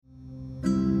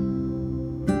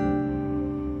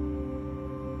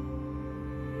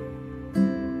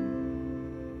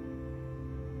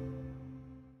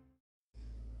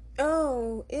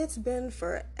It's been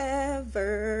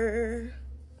forever.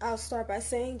 I'll start by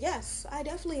saying, yes, I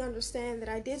definitely understand that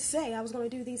I did say I was going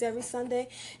to do these every Sunday,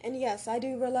 and yes, I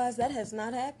do realize that has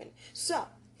not happened. So,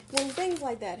 when things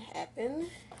like that happen,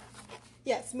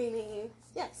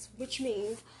 which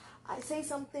means I say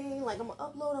something like I'm going to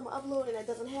upload, and that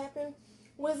doesn't happen.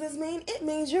 What does this mean? It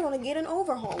means you're going to get an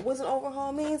overhaul. What does an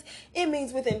overhaul mean? It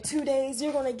means within 2 days,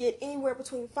 you're going to get anywhere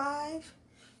between 5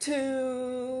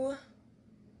 to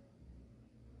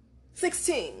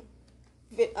 16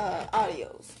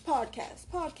 audios,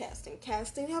 podcasting,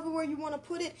 casting, however you want to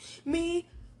put it. Me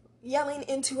yelling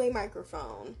into a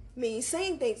microphone, me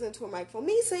saying things into a microphone,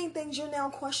 me saying things you're now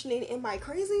questioning, am I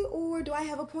crazy or do I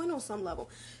have a point on some level?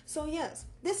 So yes,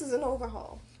 this is an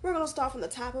overhaul. We're going to start from the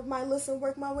top of my list and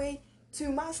work my way to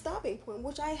my stopping point,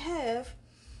 which I have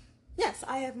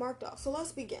marked off. So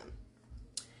let's begin.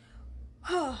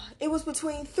 It was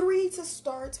between 3 to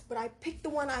start, but I picked the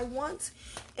one I want,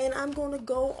 and I'm going to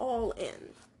go all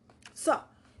in. So,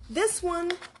 this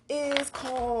one is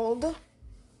called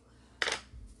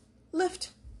Lyft.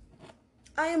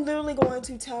 I am literally going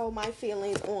to tell my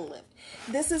feelings on Lyft.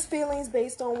 This is feelings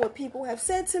based on what people have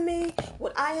said to me,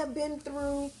 what I have been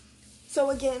through.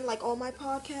 So again, like all my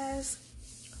podcasts,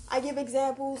 I give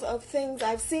examples of things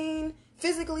I've seen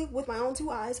physically with my own 2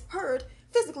 eyes, heard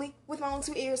physically with my own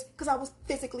 2 ears, because I was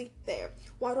physically there.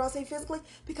 Why do I say physically?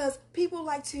 Because people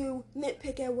like to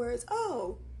nitpick at words.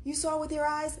 Oh, you saw it with your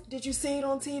eyes? Did you see it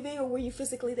on TV, or were you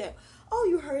physically there? Oh,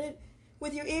 you heard it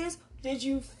with your ears? Were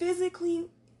you physically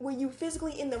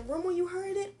in the room when you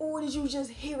heard it, or did you just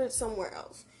hear it somewhere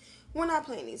else? We're not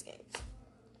playing these games.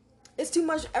 It's too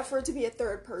much effort to be a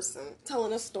third person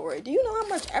telling a story. Do you know how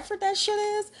much effort that shit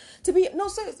is? No,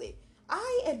 seriously.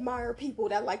 I admire people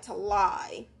that like to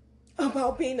lie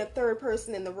about being a third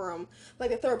person in the room,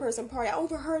 like a third person party. I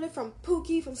overheard it from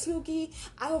Pookie, from Snooki.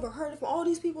 I overheard it from all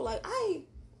these people. Like,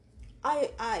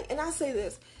 and I say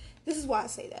this is why I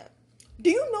say that. Do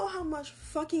you know how much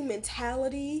fucking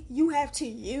mentality you have to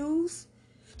use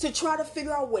to try to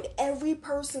figure out what every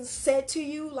person said to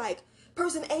you? Like,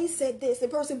 person A said this,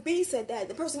 and person B said that,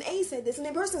 the person A said this, and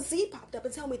then person C popped up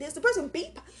and told me this, the person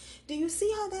B Do you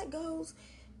see how that goes?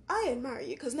 I admire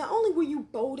you, because not only were you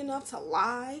bold enough to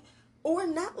lie, or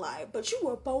not lie, but you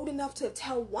were bold enough to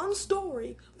tell one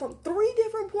story from 3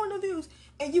 different point of views,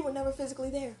 and you were never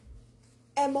physically there.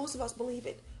 And most of us believe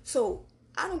it. So,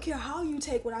 I don't care how you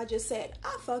take what I just said.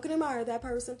 I fucking admire that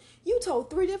person. You told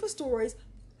 3 different stories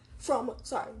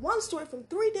one story from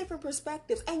 3 different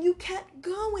perspectives, and you kept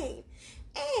going.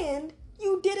 And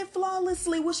you did it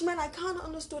flawlessly, which meant I kind of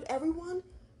understood everyone,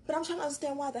 but I'm trying to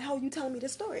understand why the hell you telling me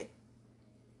this story.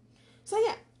 So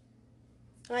yeah,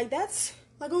 like that's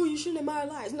like, oh, you shouldn't admire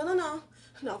lies. No,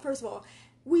 first of all,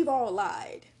 we've all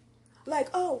lied. Like,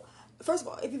 oh, first of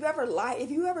all, if you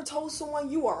ever told someone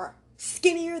you are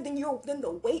skinnier than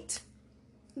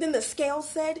the scale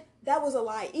said, that was a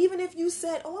lie. Even if you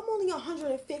said, oh, I'm only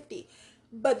 150,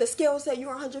 but the scale said you're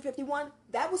 151,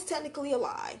 that was technically a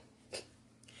lie.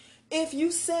 If you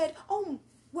said, oh,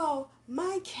 well,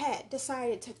 my cat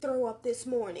decided to throw up this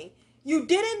morning, you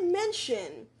didn't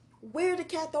mention where the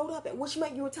cat threw up at, which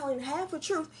meant you were telling half the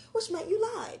truth, which meant you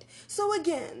lied. So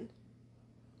again,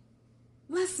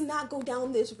 let's not go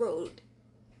down this road.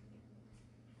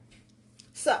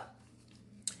 So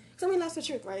I mean, that's the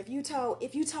truth, right? If you tell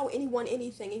anyone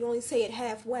anything and you only say it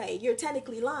halfway, you're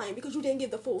technically lying because you didn't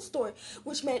give the full story,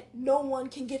 which meant no one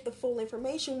can get the full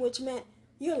information, which meant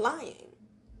you're lying.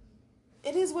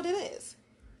 It is what it is.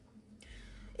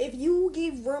 If you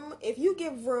give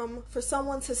room for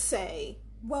someone to say,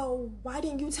 well, why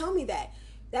didn't you tell me that?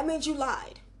 That means you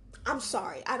lied. I'm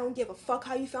sorry. I don't give a fuck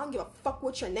how you feel. I don't give a fuck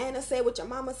what your nana said, what your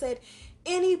mama said.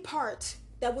 Any part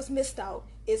that was missed out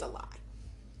is a lie.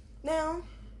 Now,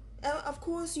 of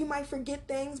course, you might forget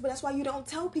things, but that's why you don't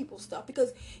tell people stuff.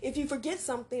 Because if you forget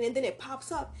something and then it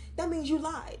pops up, that means you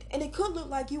lied. And it could look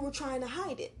like you were trying to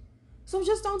hide it. So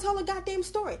just don't tell a goddamn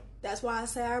story. That's why I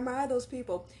say I admire those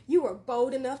people. You were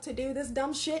bold enough to do this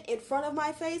dumb shit in front of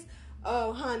my face.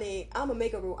 Oh, honey, I'm gonna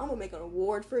make an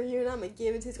award for you, and I'm gonna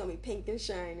give it to you. It's gonna be pink and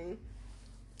shining.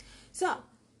 So,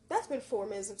 that's been 4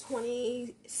 minutes and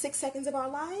 26 seconds of our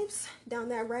lives down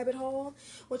that rabbit hole,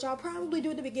 which I'll probably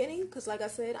do at the beginning, because like I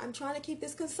said, I'm trying to keep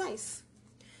this concise.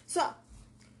 So,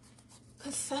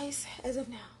 concise as of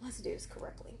now. Let's do this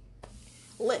correctly.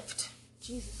 Lyft.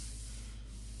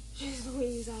 Jesus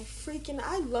Louise,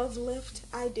 I love Lyft.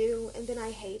 I do, and then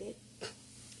I hate it.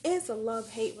 It's a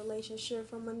love-hate relationship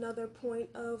from another point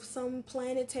of some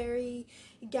planetary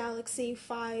galaxy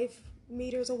 5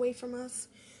 meters away from us.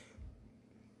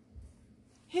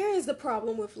 Here is the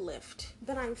problem with Lyft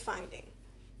that I'm finding.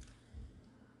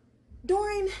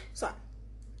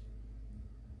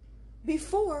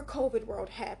 before COVID world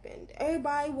happened,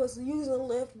 everybody was using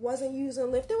Lyft, wasn't using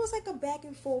Lyft. There was like a back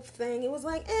and forth thing. It was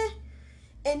like,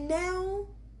 And now,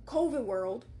 COVID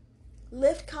world,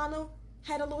 Lyft kind of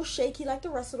had a little shaky like the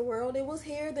rest of the world. It was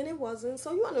here, then it wasn't.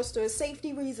 So you understood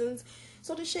safety reasons.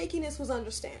 So the shakiness was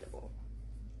understandable.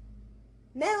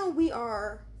 Now we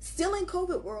are still in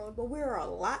COVID world, but we're a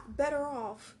lot better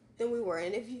off than we were.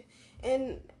 And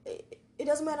it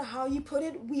doesn't matter how you put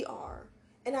it, we are.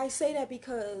 And I say that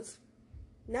because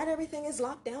not everything is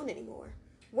locked down anymore.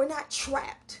 We're not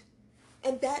trapped.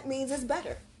 And that means it's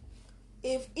better.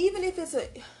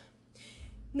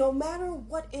 No matter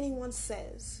what anyone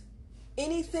says,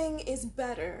 anything is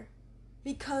better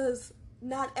because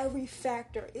not every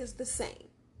factor is the same.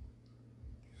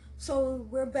 So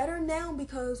we're better now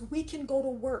because we can go to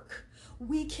work.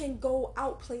 We can go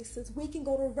out places. We can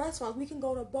go to restaurants. We can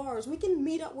go to bars. We can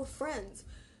meet up with friends.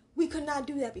 We could not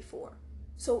do that before.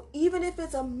 So even if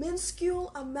it's a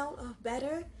minuscule amount of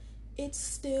better, it's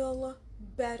still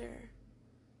better.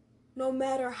 No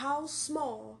matter how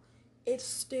small, it's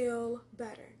still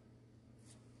better.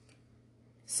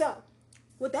 So,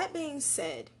 with that being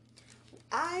said,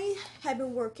 I have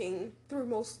been working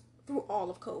through all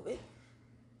of COVID.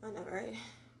 I know, right?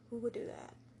 Who would do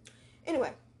that?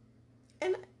 Anyway,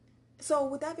 and so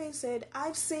with that being said,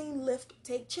 I've seen Lyft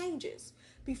take changes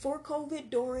before COVID,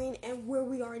 during, and where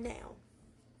we are now.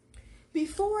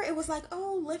 Before, it was like,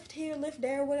 oh, Lyft here, Lyft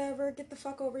there, whatever. Get the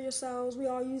fuck over yourselves. We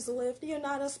all use the Lyft. You're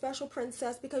not a special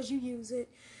princess because you use it.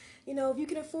 If you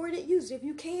can afford it, use it. If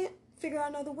you can't, figure out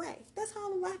another way. That's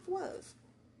how life was.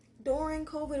 During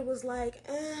COVID, it was like,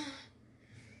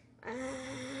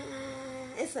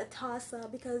 it's a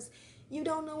toss-up because you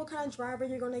don't know what kind of driver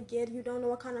you're going to get. You don't know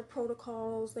what kind of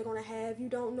protocols they're going to have. You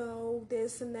don't know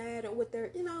this and that or what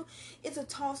they're, it's a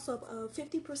toss-up of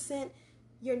 50%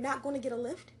 you're not going to get a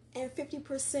Lyft and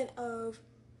 50% of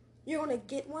you're going to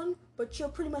get one, but you're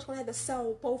pretty much going to have to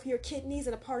sell both your kidneys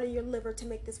and a part of your liver to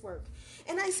make this work.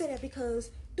 And I say that because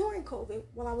during COVID,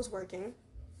 while I was working,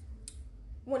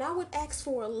 when I would ask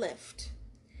for a Lyft,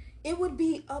 it would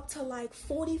be up to like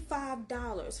 $45,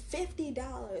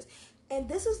 $50. And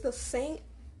this is the same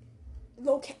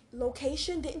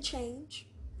location, didn't change.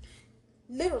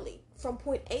 Literally, from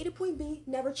point A to point B,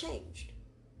 never changed.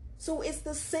 So it's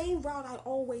the same route I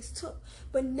always took.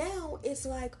 But now it's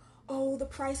like, oh, the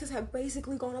prices have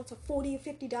basically gone up to $40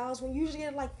 and $50 when usually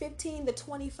they're like $15 to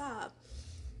 $25.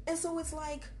 And so it's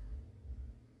like,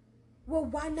 well,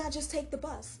 why not just take the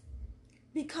bus?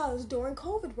 Because during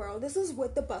COVID world, this is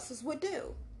what the buses would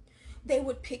do. They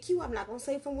would pick you up, I'm not going to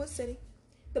say from what city.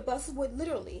 The buses would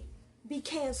literally be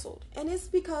canceled. And it's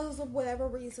because of whatever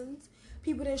reasons.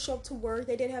 People didn't show up to work.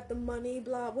 They didn't have the money,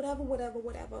 blah, whatever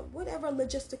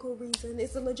logistical reason.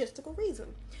 It's a logistical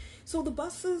reason. So the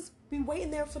buses, be waiting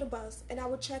there for the bus, and I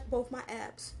would check both my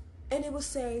apps. And it would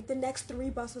say the next 3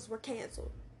 buses were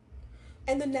canceled.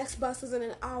 And the next bus is in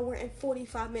an hour and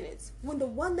 45 minutes. When the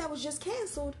one that was just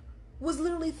canceled was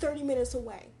literally 30 minutes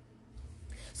away.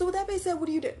 So with that being said, what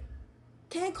do?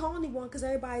 Can't call anyone because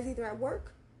everybody's either at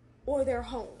work or they're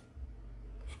home.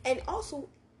 And also,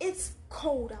 it's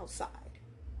cold outside.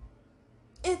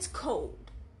 It's cold.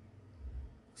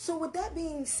 So with that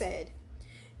being said,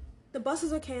 the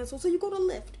buses are canceled, so you go to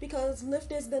Lyft because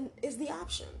Lyft is the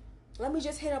option. Let me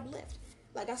just hit up Lyft.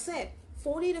 Like I said,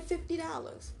 $40 to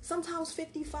 $50, sometimes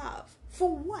 $55.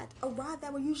 For what? A ride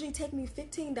that would usually take me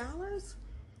 $15?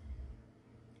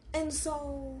 And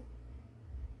so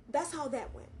that's how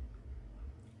that went.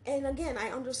 And again,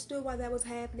 I understood why that was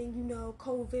happening.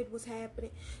 COVID was happening.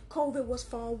 COVID was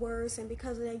far worse, and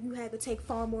because of that, you had to take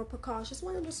far more precautions. So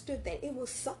I understood that. It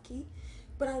was sucky,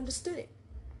 but I understood it.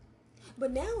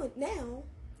 But now,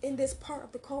 in this part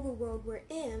of the COVID world we're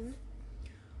in,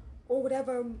 or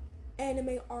whatever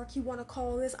anime arc you want to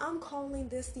call this, I'm calling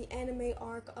this the anime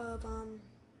arc of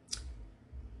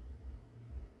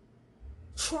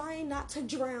trying not to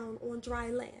drown on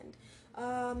dry land.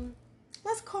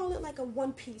 Let's call it like a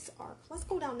One Piece arc. Let's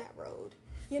go down that road.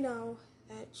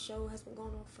 That show has been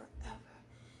going on forever.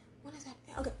 What is that?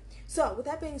 Okay, so with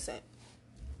that being said,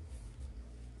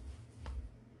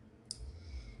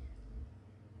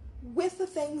 with the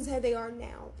things that they are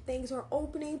now, things are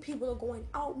opening, people are going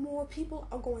out more, people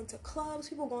are going to clubs,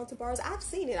 people are going to bars. I've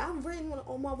seen it. I've ridden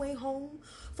on my way home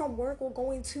from work or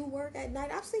going to work at night.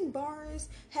 I've seen bars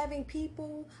having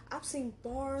people. I've seen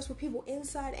bars with people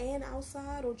inside and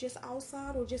outside, or just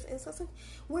outside or just inside. So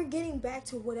we're getting back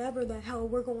to whatever the hell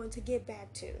we're going to get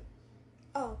back to.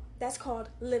 Oh, that's called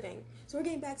living. So we're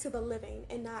getting back to the living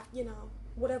and not,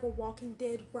 whatever Walking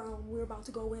Dead realm we're about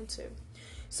to go into.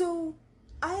 So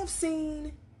I have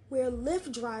seen where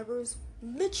Lyft drivers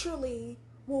literally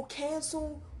will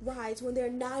cancel rides when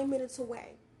they're 9 minutes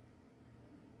away.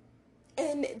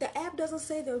 And the app doesn't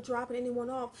say they're dropping anyone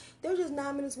off. They're just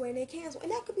 9 minutes away and they cancel.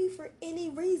 And that could be for any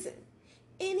reason.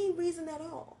 Any reason at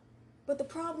all. But the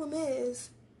problem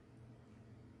is,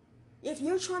 if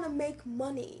you're trying to make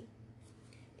money,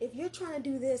 if you're trying to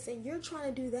do this and you're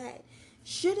trying to do that,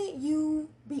 shouldn't you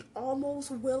be almost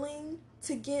willing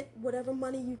to get whatever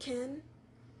money you can?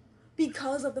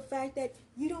 Because of the fact that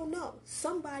you don't know.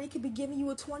 Somebody could be giving you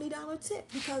a $20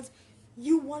 tip because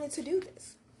you wanted to do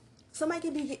this. Somebody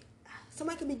could be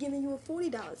giving you a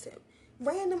 $40 tip.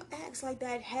 Random acts like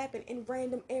that happen in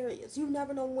random areas. You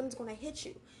never know when it's going to hit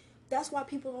you. That's why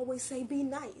people always say be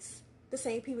nice. The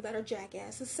same people that are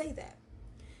jackasses say that.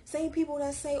 Same people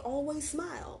that say always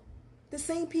smile. The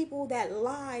same people that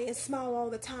lie and smile all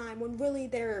the time when really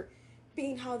they're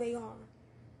being how they are.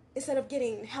 Instead of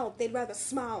getting help, they'd rather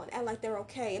smile and act like they're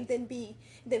okay and then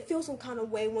feel some kind of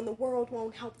way when the world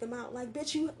won't help them out. Like,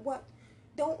 bitch, you what?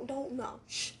 Don't know.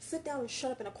 Shh, sit down and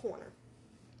shut up in a corner.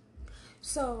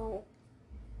 So,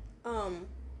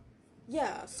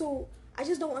 yeah. So I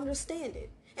just don't understand it.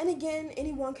 And again,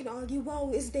 anyone can argue, well,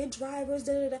 it's their drivers,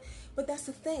 da da da. But that's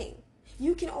the thing.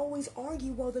 You can always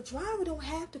argue, well, the driver don't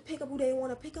have to pick up who they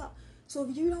want to pick up. So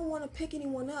if you don't want to pick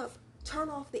anyone up, turn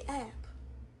off the app.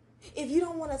 If you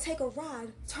don't want to take a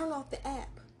ride, turn off the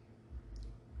app.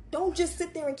 Don't just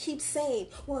sit there and keep saying,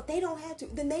 well, if they don't have to,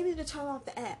 then they need to turn off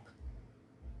the app.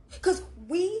 Because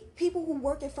we, people who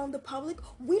work in front of the public,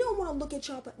 we don't want to look at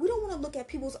y'all, we don't want to look at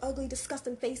people's ugly,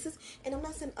 disgusting faces. And I'm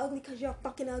not saying ugly because you're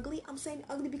fucking ugly. I'm saying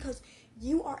ugly because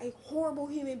you are a horrible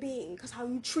human being because how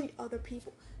you treat other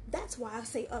people. That's why I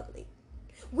say ugly.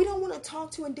 We don't want to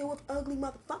talk to and deal with ugly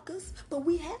motherfuckers, but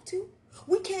we have to.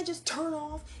 We can't just turn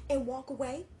off and walk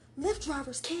away. Lyft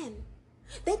drivers can.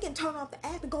 They can turn off the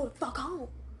app and go the fuck home.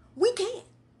 We can't.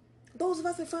 Those of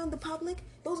us in front of the public,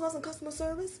 those of us in customer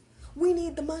service, we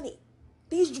need the money.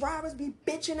 These drivers be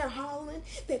bitching and hollering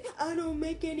that I don't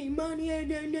make any money.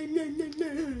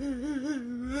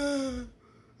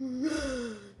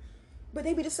 But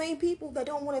they be the same people that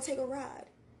don't want to take a ride.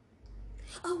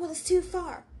 Oh, well, it's too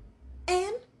far.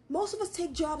 And most of us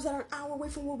take jobs that are an hour away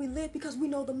from where we live because we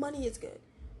know the money is good.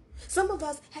 Some of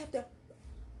us have to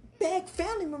beg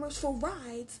family members for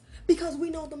rides because we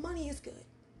know the money is good.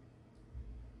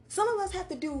 Some of us have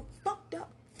to do fucked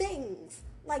up things,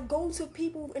 like go to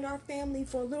people in our family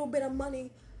for a little bit of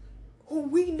money who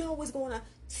we know is going to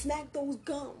smack those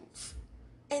gums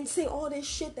and say all this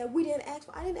shit that we didn't ask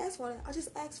for. I didn't ask for that. I just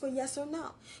asked for yes or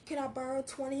no. Can I borrow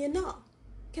 20 or no?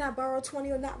 Can I borrow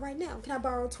 20 or not right now? Can I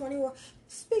borrow 20 or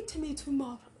speak to me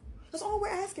tomorrow? That's all we're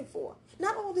asking for.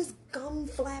 Not all this gum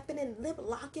flapping and lip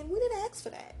locking. We didn't ask for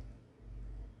that.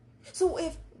 So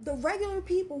if the regular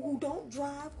people who don't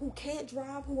drive, who can't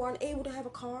drive, who aren't able to have a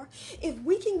car, if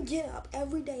we can get up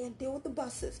every day and deal with the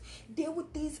buses, deal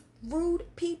with these rude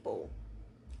people,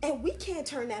 and we can't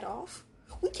turn that off.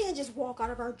 We can't just walk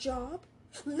out of our job.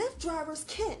 Lyft drivers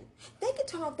can. They can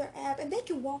turn off their app and they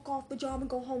can walk off the job and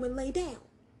go home and lay down.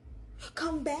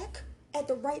 Come back at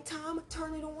the right time,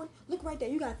 turn it on. Look right there.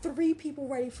 You got 3 people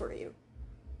ready for you.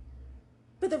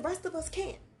 But the rest of us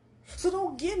can't. So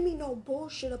don't give me no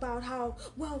bullshit about how,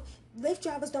 well, Lyft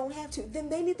drivers don't have to. Then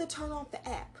they need to turn off the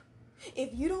app. If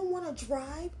you don't want to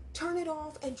drive, turn it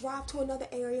off and drive to another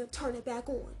area, turn it back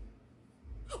on.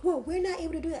 Well, we're not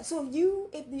able to do that. So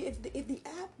if the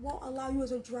app won't allow you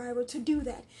as a driver to do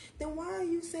that, then why are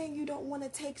you saying you don't want to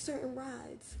take certain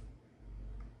rides?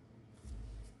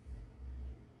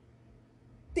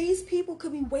 These people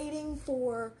could be waiting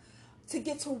to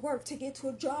get to work, to get to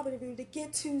a job interview, to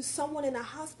get to someone in a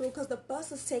hospital because the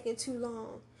bus is taking too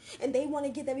long. And they want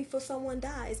to get there before someone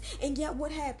dies. And yet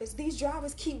what happens? These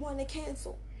drivers keep wanting to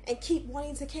cancel. And keep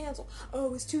wanting to cancel.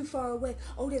 Oh, it's too far away.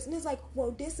 Oh, this. And it's like,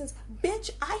 well, distance.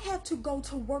 Bitch, I have to go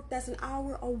to work that's an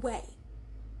hour away.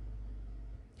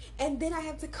 And then I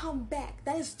have to come back.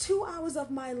 That is 2 hours of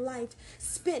my life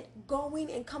spent going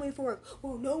and coming from work.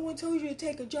 Well, no one told you to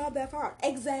take a job that far.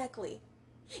 Exactly.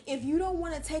 If you don't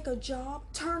want to take a job,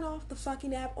 turn off the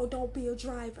fucking app or don't be a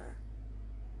driver.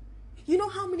 You know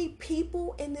how many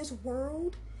people in this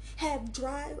world have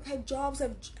jobs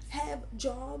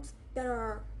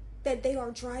that they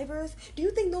are drivers? Do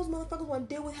you think those motherfuckers want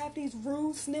to deal with half these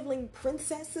rude, sniveling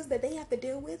princesses that they have to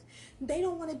deal with? They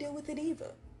don't want to deal with it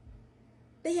either.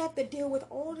 They have to deal with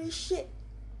all this shit.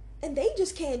 And they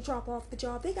just can't drop off the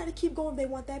job. They got to keep going if they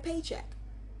want that paycheck.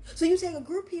 So you take a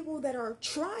group of people that are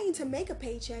trying to make a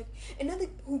paycheck, another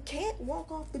who can't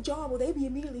walk off the job or they be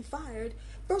immediately fired,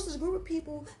 versus a group of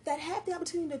people that have the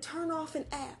opportunity to turn off an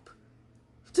app.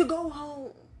 to go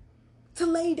home, to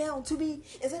lay down, to be,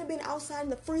 instead of being outside in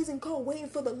the freezing cold waiting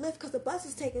for the lift because the bus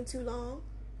is taking too long,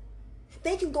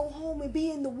 they can go home and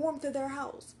be in the warmth of their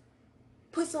house.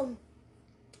 Put some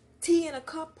tea in a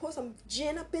cup, pour some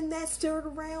gin up in that, stir it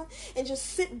around, and just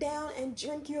sit down and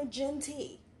drink your gin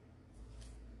tea.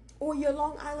 Or your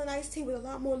Long Island iced tea with a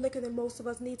lot more liquor than most of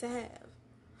us need to have.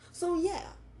 So yeah,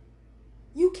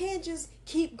 you can't just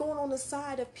keep going on the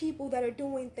side of people that are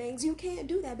doing things. You can't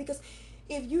do that, because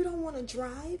if you don't want to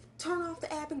drive, turn off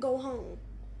the app and go home.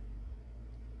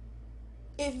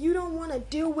 If you don't want to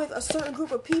deal with a certain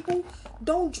group of people,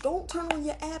 don't turn on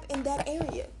your app in that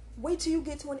area. Wait till you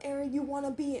get to an area you want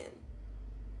to be in.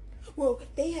 Well,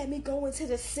 they had me go into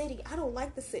the city. I don't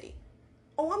like the city.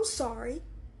 Oh, I'm sorry.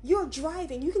 You're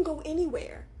driving. You can go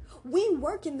anywhere. We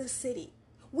work in the city.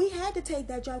 We had to take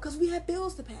that job because we had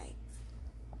bills to pay.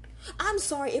 I'm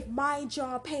sorry if my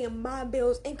job paying my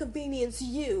bills inconvenience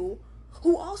you,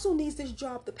 who also needs this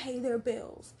job to pay their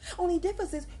bills. Only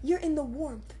difference is you're in the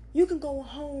warmth. You can go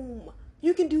home.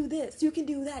 You can do this. You can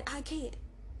do that. I can't.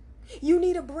 You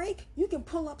need a break? You can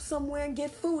pull up somewhere and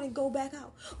get food and go back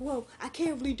out. Well, I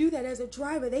can't really do that as a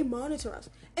driver. They monitor us.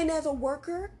 And as a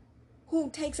worker who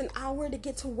takes an hour to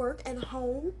get to work and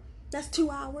home, that's 2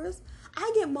 hours,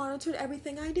 I get monitored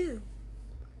everything I do.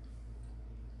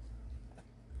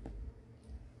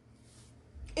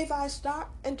 If I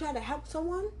stop and try to help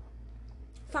someone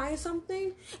find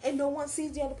something and no one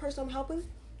sees the other person I'm helping,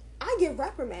 I get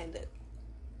reprimanded.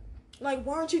 Like,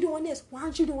 why aren't you doing this? Why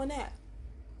aren't you doing that?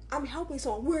 I'm helping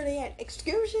someone. Where are they at?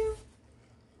 Excuse you?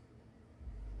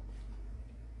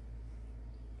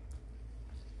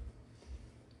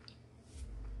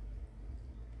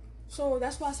 So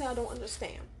that's why I say I don't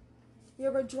understand.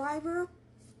 You're a driver.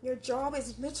 Your job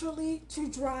is literally to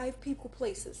drive people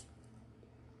places.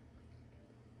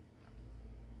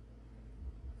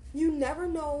 You never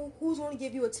know who's going to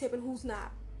give you a tip and who's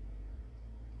not.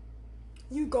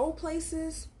 You go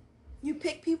places, you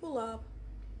pick people up,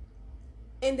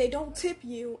 and they don't tip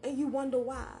you, and you wonder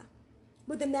why.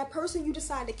 But then that person you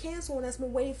decide to cancel and that's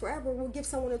been waiting forever will give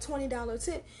someone a $20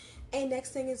 tip, and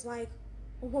next thing is like,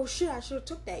 well, shit, I should have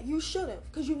took that. You should have,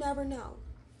 because you never know.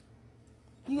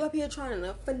 You up here trying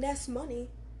to finesse money,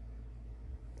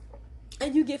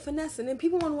 and you get finessing, and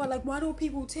people wonder, like, why don't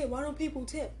people tip? Why don't people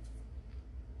tip?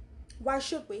 Why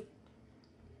should we?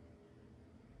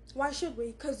 Why should we?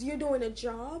 Because you're doing a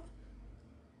job?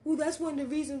 Well, that's one of the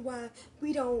reasons why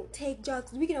we don't take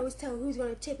jobs. We can always tell who's going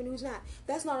to tip and who's not.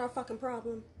 That's not our fucking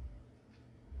problem.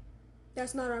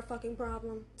 That's not our fucking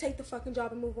problem. Take the fucking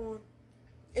job and move on.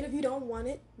 And if you don't want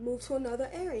it, move to another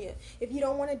area. If you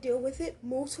don't want to deal with it,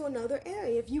 move to another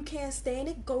area. If you can't stand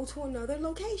it, go to another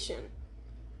location.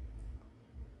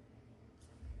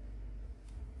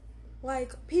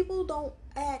 Like, people don't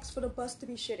ask for the bus to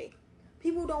be shitty.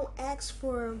 People don't ask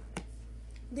for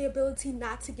the ability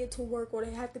not to get to work or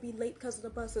they have to be late because of the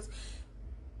buses.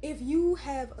 If you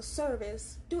have a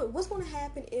service, do it. What's going to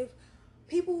happen if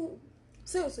people,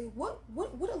 seriously, what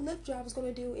a Lyft driver is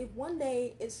going to do if one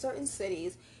day in certain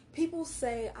cities people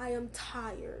say, I am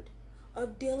tired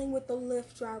of dealing with the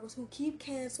Lyft drivers who keep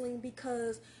canceling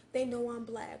because they know I'm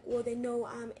black, or they know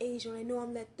I'm Asian, or they know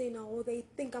I'm Latino, or they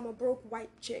think I'm a broke white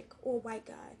chick or white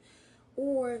guy,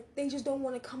 or they just don't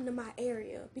want to come to my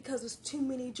area because there's too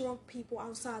many drunk people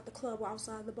outside the club or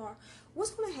outside the bar.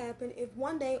 What's going to happen if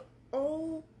one day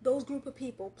all those group of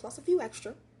people, plus a few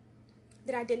extra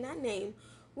that I did not name,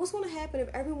 what's going to happen if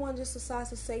everyone just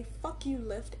decides to say, fuck you,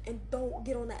 Lyft, and don't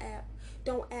get on the app,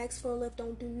 don't ask for a Lyft,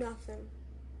 don't do nothing?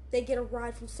 They get a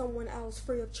ride from someone else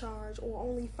free of charge, or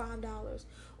only $5,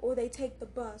 or they take the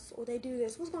bus, or they do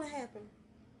this. What's going to happen?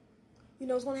 You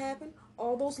know what's going to happen?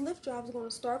 All those Lyft drivers are going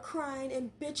to start crying and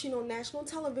bitching on national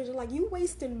television like, you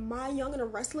wasting my young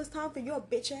and restless time for your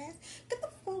bitch ass? Get the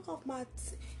fuck off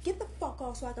get the fuck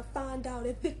off so I can find out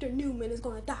if Victor Newman is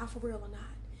going to die for real or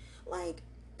not. Like,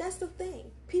 that's the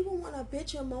thing. People want to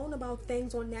bitch and moan about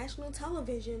things on national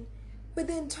television, but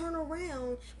then turn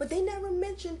around, but they never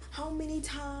mention how many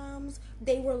times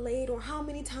they were late, or how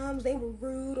many times they were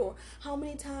rude, or how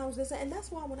many times this. And that's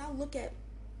why when I look at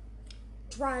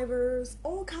drivers,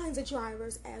 all kinds of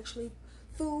drivers actually,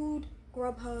 food,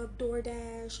 Grubhub,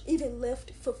 DoorDash, even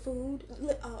Lyft for food,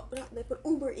 not Lyft, but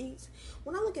Uber Eats.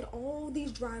 When I look at all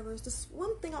these drivers, this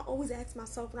one thing I always ask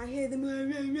myself when I hear them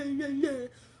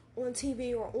on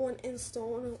TV or on Insta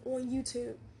or on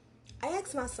YouTube, I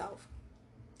ask myself,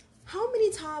 how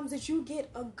many times did you get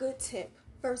a good tip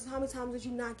versus how many times did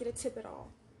you not get a tip at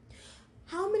all?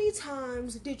 How many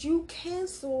times did you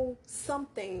cancel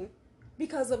something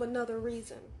because of another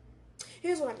reason?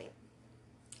 Here's what I mean.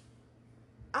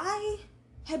 I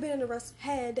had been in the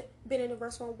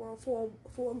restaurant world for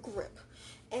a grip,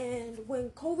 and when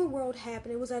COVID world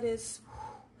happened, it was at its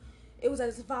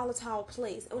volatile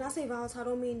place. And when I say volatile, I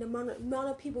don't mean the amount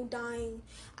of people dying.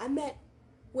 I meant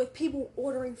with people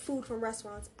ordering food from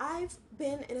restaurants. I've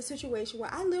been in a situation where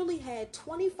I literally had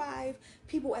 25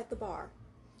 people at the bar.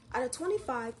 Out of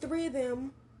 25, 3 of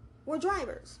them were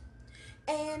drivers.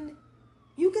 And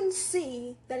you can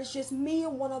see that it's just me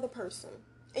and one other person.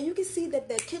 And you can see that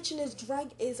the kitchen is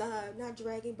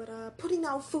putting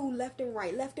out food left and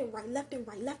right.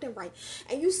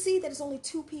 And you see that it's only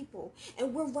 2 people,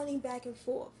 and we're running back and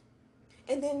forth.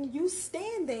 And then you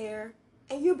stand there,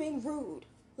 and you're being rude.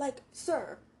 Like,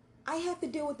 sir, I have to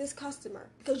deal with this customer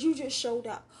because you just showed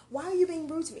up. Why are you being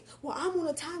rude to me? Well, I'm on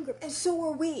a time grip, and so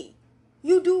are we.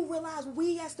 You do realize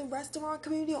we as the restaurant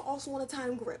community are also on a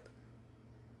time grip.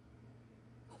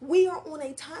 We are on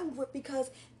a time grip because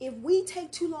if we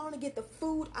take too long to get the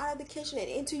food out of the kitchen and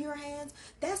into your hands,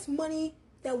 that's money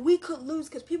that we could lose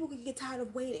because people could get tired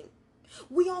of waiting.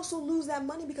 We also lose that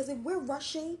money because if we're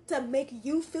rushing to make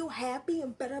you feel happy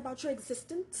and better about your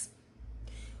existence,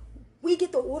 we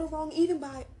get the order wrong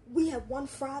we have one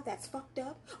fry that's fucked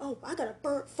up. Oh, I got a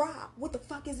burnt fry. What the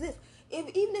fuck is this?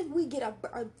 Even if we get a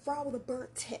fry with a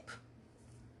burnt tip,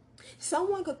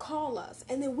 someone could call us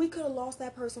and then we could have lost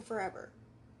that person forever.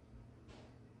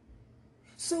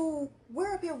 So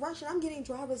we're up here rushing. I'm getting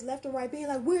drivers left and right being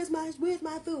like, where's my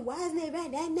food? Why isn't it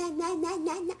right?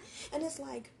 And it's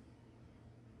like,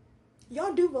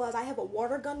 y'all do realize I have a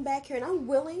water gun back here and I'm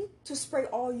willing to spray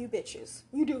all you bitches.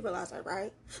 You do realize that,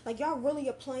 right? Like, y'all really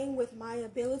are playing with my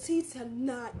ability to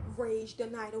not rage the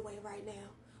night away right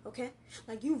now, okay?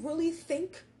 Like, you really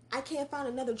think I can't find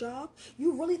another job?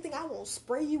 You really think I won't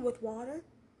spray you with water?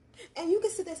 And you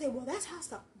can sit there and say, well,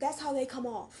 that's how they come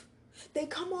off. They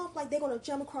come off like they're going to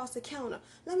jump across the counter.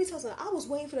 Let me tell you something. I was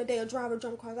waiting for the day a driver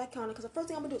jump across that counter because the first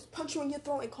thing I'm going to do is punch you in your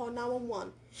throat and call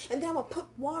 911. And then I'm going to put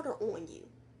water on you.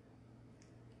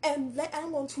 And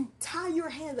I'm going to tie your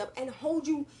hands up and hold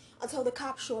you until the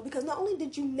cops show up. Because not only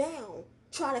did you now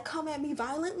try to come at me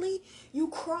violently, you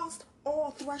crossed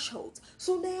all thresholds.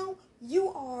 So now you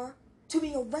are to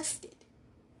be arrested.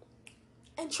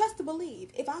 And trust to believe,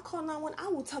 if I call 911, I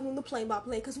will tell them to play by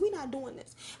play because we're not doing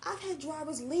this. I've had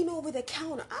drivers lean over the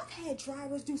counter. I've had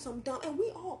drivers do some dumb, and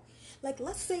we all, like,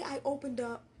 let's say I opened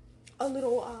up a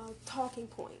little talking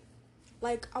point.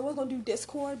 Like, I was going to do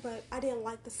Discord, but I didn't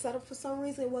like the setup for some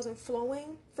reason. It wasn't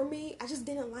flowing for me. I just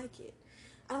didn't like it.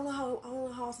 I don't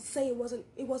know how else to say it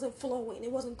wasn't flowing.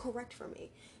 It wasn't correct for me.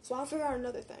 So I'll figure out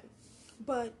another thing.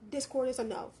 But Discord is a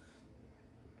no.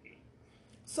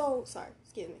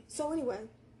 So anyway,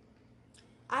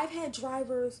 I've had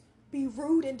drivers be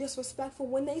rude and disrespectful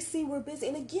when they see we're busy.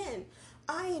 And again,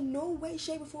 I in no way,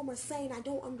 shape, or form are saying I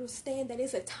don't understand that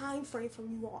it's a time frame from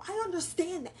you all. I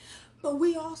understand that. But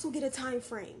we also get a time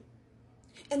frame.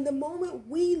 And the moment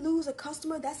we lose a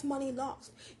customer, that's money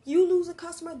lost. You lose a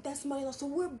customer, that's money lost. So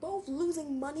we're both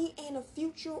losing money and a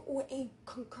future or a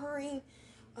concurring,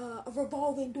 a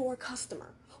revolving door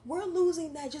customer. We're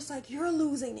losing that just like you're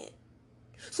losing it.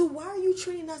 So why are you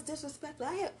treating us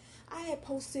disrespectfully? I had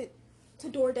posted to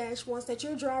DoorDash once that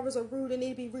your drivers are rude and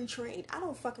need to be retrained. I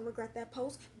don't fucking regret that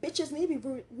post. Bitches need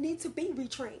to be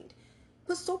retrained.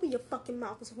 Put soap in your fucking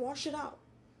mouth and wash it out.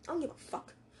 I don't give a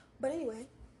fuck. But anyway,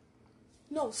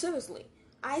 no, seriously.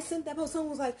 I sent that post.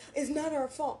 Someone was like, it's not our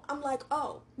fault. I'm like,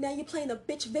 oh, now you're playing a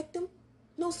bitch victim?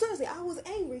 No, seriously, I was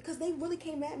angry because they really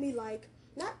came at me like,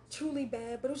 not truly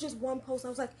bad, but it was just one post. I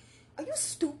was like, are you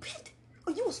stupid?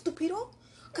 Are you a stupido?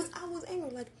 Because I was angry.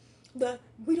 Like,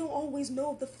 we don't always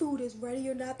know if the food is ready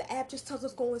or not. The app just tells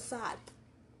us go inside.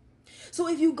 So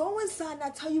if you go inside and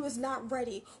I tell you it's not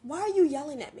ready, why are you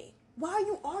yelling at me? Why are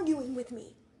you arguing with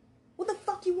me? What the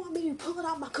fuck you want me to pull it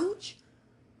out my cooch?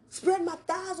 Spread my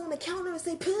thighs on the counter and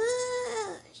say, push,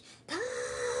 push.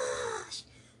 Is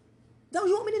that what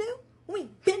you want me to do? Want me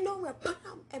to bend over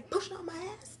and push it out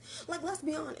my ass? Like, let's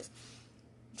be honest.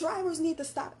 Drivers need to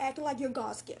stop acting like you're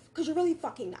God's gift. Because you're really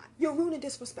fucking not. You're rude and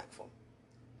disrespectful.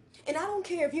 And I don't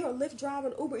care if you're a Lyft driver,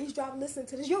 an Uber Eats driver, listening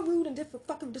to this. You're rude and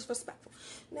fucking disrespectful.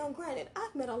 Now, granted,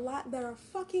 I've met a lot that are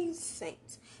fucking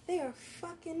saints. They are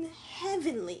fucking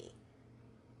heavenly.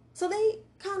 So they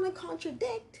kind of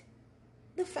contradict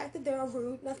the fact that there are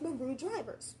nothing but rude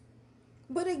drivers.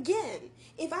 But again,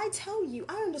 if I tell you,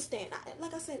 I understand.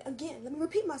 Like I said, again, let me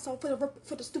repeat myself for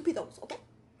the stupidos, okay?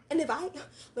 And if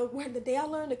the day I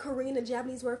learned the Korean and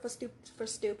Japanese word for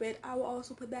stupid, I will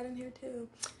also put that in here too.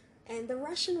 And the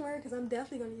Russian word, because I'm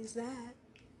definitely going to use that.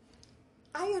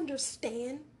 I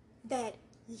understand that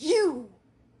you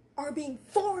are being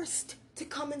forced to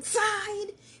come inside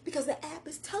because the app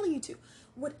is telling you to.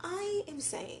 What I am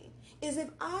saying is if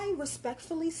I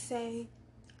respectfully say,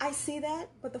 I see that,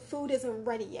 but the food isn't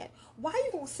ready yet, why are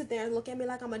you going to sit there and look at me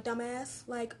like I'm a dumbass?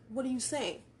 Like, what are you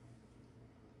saying?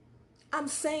 I'm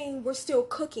saying we're still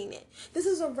cooking it. This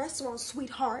is a restaurant,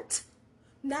 sweetheart.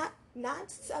 Not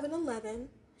 7-Eleven,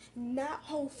 not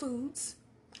Whole Foods,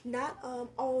 not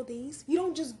Aldi's. You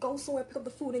don't just go somewhere, pick up the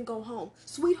food, and go home.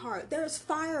 Sweetheart, there's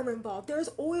fire involved. There's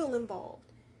oil involved.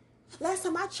 Last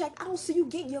time I checked, I don't see you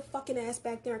getting your fucking ass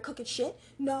back there and cooking shit.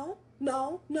 No.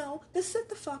 Then sit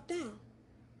the fuck down.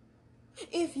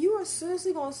 If you are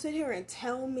seriously going to sit here and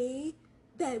tell me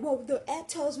that, well, the app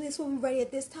tells me this will be ready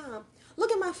at this time.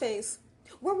 Look at my face.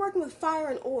 We're working with fire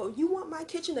and oil. You want my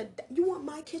kitchen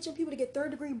people to get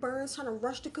third-degree burns trying to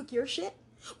rush to cook your shit?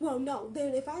 Well, no.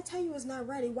 Then if I tell you it's not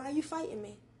ready, why are you fighting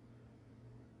me?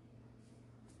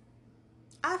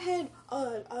 I've had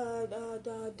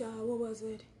what was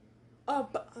it? I'm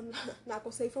not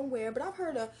gonna say from where, but I've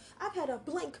had a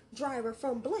Blink driver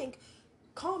from Blink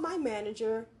call my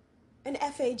manager an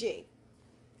FAG.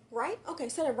 Right? Okay,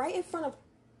 said it right in front of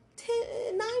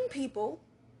 9 people.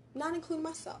 Not including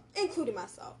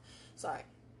myself. Sorry,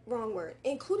 wrong word.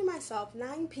 Including myself,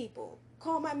 9 people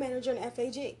call my manager an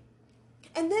FAG.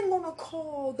 And then want to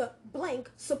call the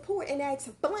Blank support and ask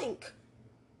Blank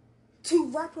to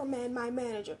reprimand my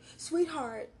manager.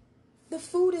 Sweetheart, the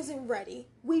food isn't ready.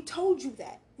 We told you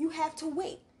that. You have to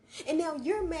wait. And now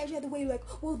you're mad you have to wait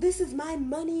like, well, this is my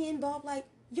money involved. Like,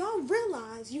 y'all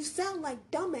realize you sound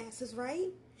like dumbasses,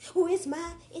 right? Well, it's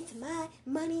my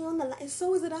money on the line. And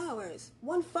so is it ours.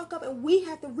 One fuck up and we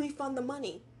have to refund the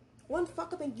money. One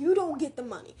fuck up and you don't get the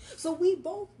money. So we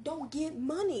both don't get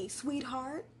money,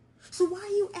 sweetheart. So why are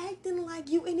you acting like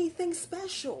you anything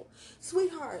special?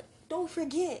 Sweetheart, don't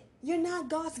forget, you're not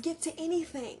God's gift to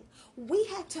anything. We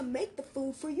had to make the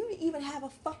food for you to even have a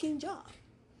fucking job.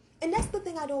 And that's the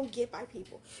thing I don't get by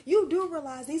people. You do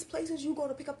realize these places you go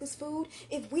to pick up this food,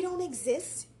 if we don't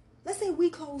exist, let's say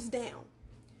we close down,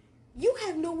 you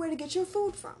have nowhere to get your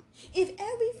food from. If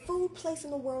every food place in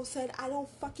the world said, I don't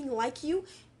fucking like you,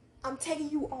 I'm taking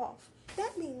you off.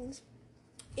 That means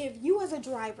if you as a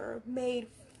driver made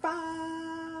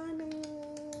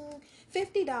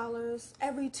 $50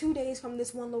 every 2 days from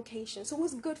this one location. So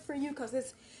it's good for you because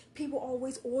it's people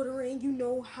always ordering, you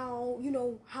know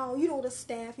the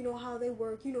staff, you know how they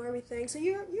work, you know everything. So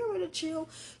you're able to chill,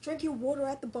 drink your water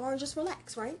at the bar and just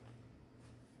relax, right?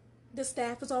 The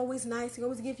staff is always nice. They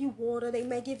always give you water. They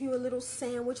may give you a little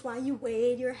sandwich while you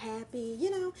wait. You're happy,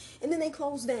 and then they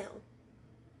close down.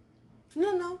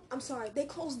 No, I'm sorry. They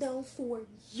close down for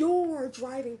your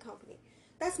driving company.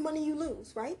 That's money you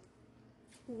lose, right?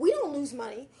 We don't lose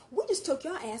money. We just took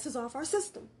your asses off our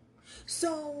system.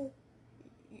 So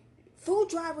food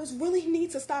drivers really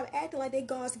need to stop acting like they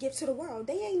God's gift to the world.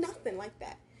 They ain't nothing like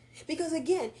that. Because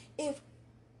again, if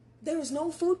there is no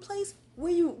food place, how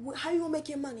you gonna make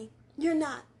your money? You're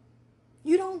not.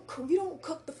 You don't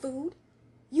cook the food.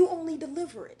 You only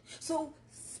deliver it. So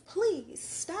please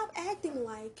stop acting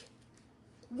like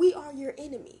we are your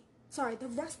enemy. Sorry, the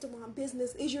restaurant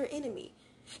business is your enemy.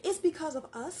 It's because of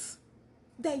us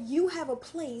that you have a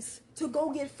place to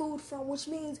go get food from, which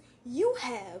means you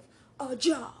have a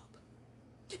job.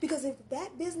 Because if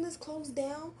that business closed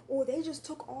down or they just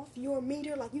took off your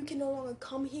meter, like you can no longer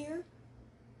come here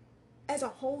as a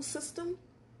whole system,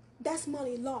 that's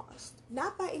money lost.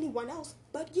 Not by anyone else,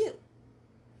 but you.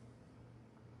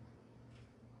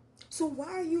 So why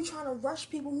are you trying to rush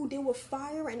people who deal with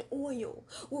fire and oil?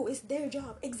 Well, it's their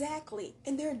job. Exactly.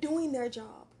 And they're doing their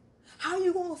job. How are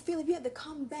you going to feel if you had to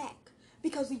come back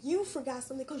because you forgot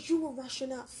something because you were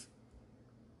rushing us?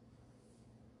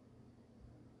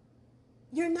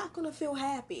 You're not going to feel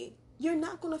happy. You're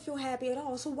not going to feel happy at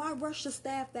all. So why rush the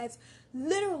staff that's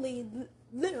literally,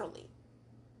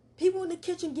 people in the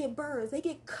kitchen get burns. They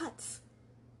get cuts.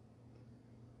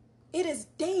 It is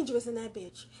dangerous in that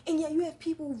bitch. And yet you have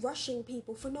people rushing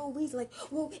people for no reason. Like,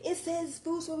 well, it says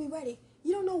food's will be ready.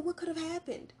 You don't know what could have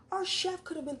happened. Our chef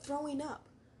could have been throwing up.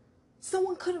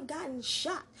 Someone could have gotten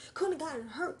shot. Could have gotten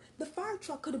hurt. The fire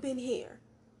truck could have been here.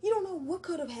 You don't know what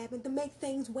could have happened to make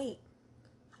things wait.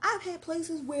 I've had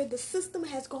places where the system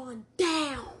has gone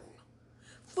down.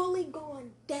 Fully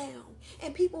gone down.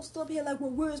 And people still be like,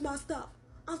 well, where's my stuff?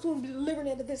 I'm supposed to be delivering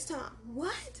it at this time.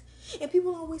 What? And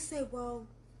people always say, well,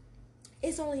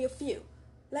 it's only a few.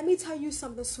 Let me tell you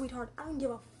something, sweetheart. I don't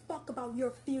give a fuck about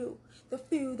your few. The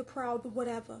few, the proud, the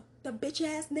whatever. The bitch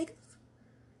ass niggas.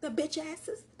 The bitch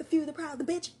asses. The few, the proud, the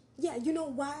bitch. Yeah, you know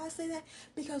why I say that?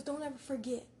 Because don't ever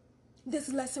forget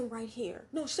this lesson right here.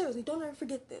 No, seriously, don't ever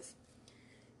forget this.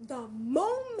 The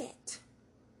moment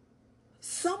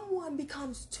someone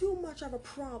becomes too much of a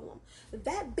problem,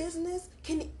 that business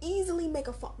can easily make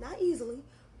a phone, not easily,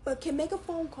 but can make a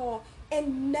phone call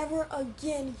and never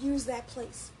again use that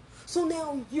place. So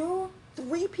now your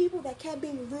 3 people that kept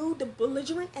being rude,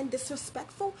 belligerent, and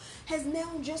disrespectful has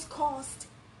now just cost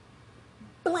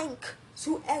blank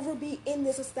to ever be in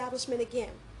this establishment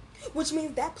again. Which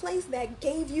means that place that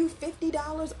gave you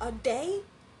 $50 a day,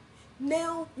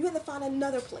 now you have to find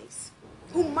another place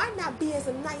who might not be as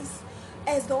nice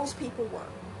as those people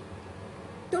were.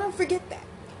 Don't ever forget that.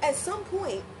 At some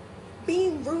point,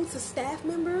 being rude to staff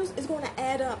members is going to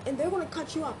add up, and they're going to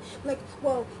cut you off. Like,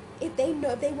 well, if they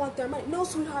know they want their money. No,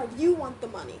 sweetheart, you want the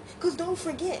money. Because don't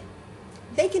forget,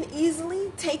 they can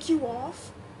easily take you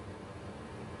off,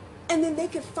 and then they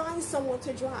can find someone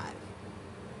to drive.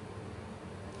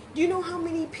 Do you know how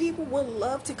many people would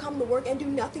love to come to work and do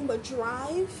nothing but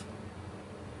drive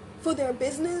for their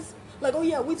business? Like, oh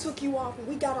yeah, we took you off and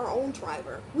we got our own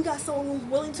driver. We got someone who's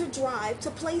willing to drive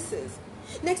to places.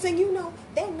 Next thing you know,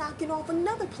 they're knocking off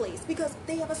another place because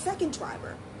they have a second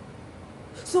driver.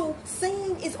 So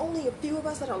saying it's only a few of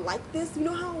us that are like this, you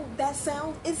know how that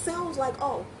sounds? It sounds like,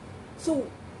 oh, so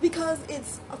because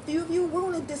it's a few of you, we're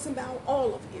going to disavow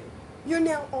all of you. You're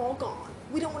now all gone.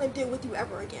 We don't want to deal with you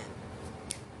ever again.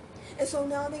 And so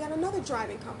now they got another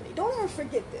driving company. Don't ever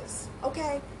forget this,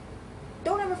 okay?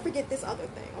 Don't ever forget this other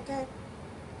thing,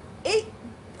 okay?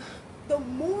 The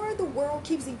more the world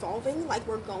keeps evolving like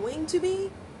we're going to be,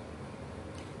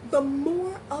 the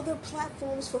more other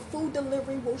platforms for food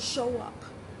delivery will show up.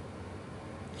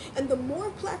 And the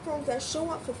more platforms that show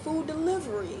up for food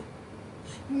delivery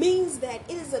means that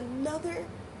it is another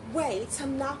way to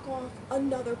knock off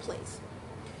another place.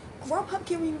 Grubhub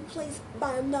can be replaced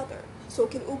by another. So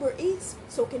can Uber Eats,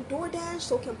 so can DoorDash,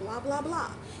 so can blah, blah,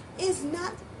 blah. It's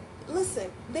not,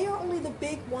 listen, they are only the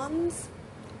big ones,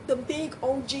 the big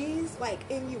OGs, like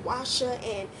Inuyasha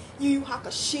and Yu Yu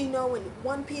Hakusho and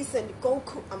One Piece and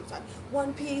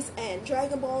One Piece and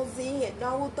Dragon Ball Z and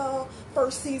Naruto,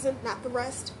 first season, not the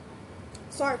rest.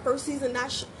 Sorry, first season,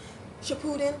 not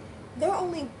Shippuden. They're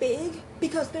only big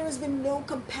because there has been no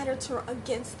competitor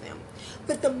against them.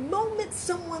 But the moment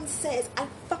someone says, I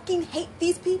fucking hate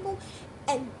these people,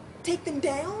 and take them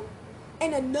down,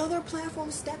 and another platform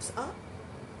steps up,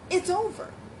 it's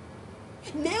over.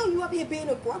 Now you up here being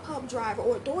a Grubhub driver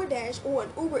or a DoorDash or an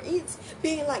Uber Eats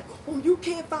being like, well, you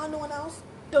can't find no one else.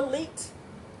 Delete,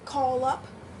 call up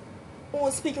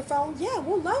on speakerphone. Yeah,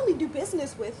 we'll lovely do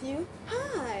business with you.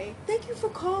 Hi, thank you for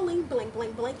calling, blank,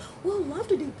 blank, blank. We'll love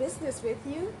to do business with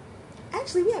you.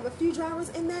 Actually, we have a few drivers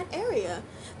in that area.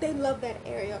 They love that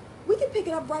area. We can pick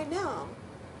it up right now.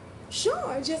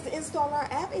 Sure, just install our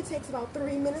app. It takes about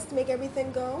 3 minutes to make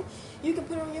everything go. You can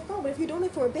put it on your phone, but if you're doing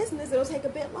it for a business, it'll take a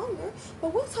bit longer.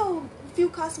 But we'll tell a few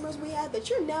customers we have that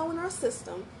you're now in our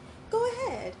system. Go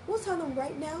ahead. We'll tell them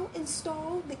right now,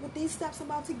 install with these steps I'm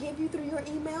about to give you through your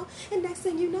email. And next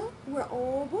thing you know, we're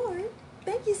all aboard.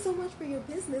 Thank you so much for your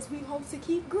business. We hope to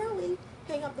keep growing.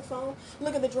 Hang up the phone.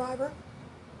 Look at the driver.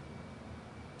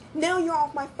 Now you're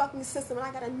off my fucking system and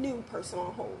I got a new person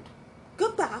on hold.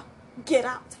 Goodbye. Get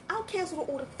out. I'll cancel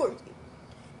the order for you.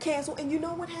 Cancel. And you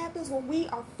know what happens when we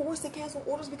are forced to cancel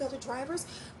orders because of drivers?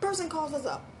 Person calls us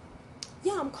up.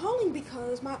 Yeah, I'm calling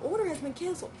because my order has been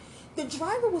canceled. The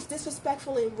driver was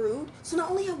disrespectful and rude, so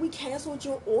not only have we canceled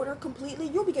your order completely,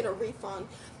 you'll be getting a refund,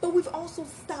 but we've also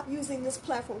stopped using this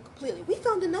platform completely. We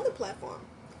found another platform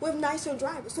with nicer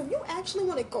drivers. So if you actually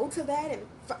want to go to that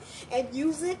and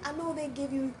use it, I know they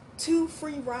give you 2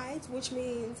 free rides, which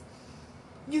means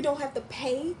you don't have to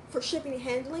pay for shipping and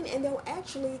handling, and you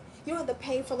don't have to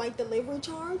pay for like delivery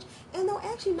charge, and they'll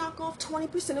actually knock off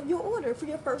 20% of your order for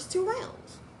your first 2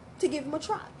 rounds to give them a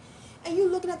try. And you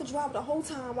looking at the driver the whole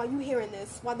time while you hearing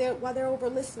this, while they're over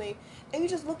listening, and you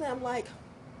just looking at them like,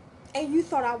 and you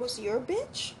thought I was your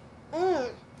bitch?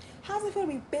 How's it feel to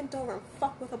be bent over and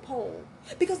fucked with a pole?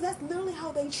 Because that's literally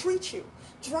how they treat you.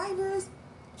 Drivers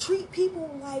treat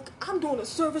people like, I'm doing a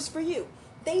service for you.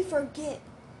 They forget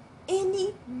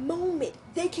any moment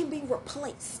they can be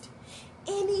replaced.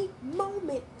 Any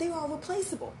moment they are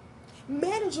replaceable.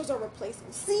 Managers are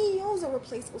replaceable. CEOs are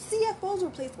replaceable. CFOs are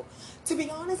replaceable. To be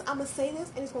honest, I'm going to say this,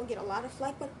 and it's going to get a lot of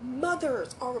flack, but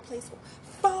mothers are replaceable.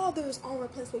 Fathers are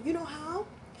replaceable. You know how?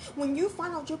 When you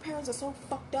find out your parents are so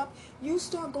fucked up, you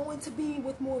start going to be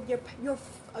with more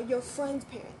of your friends'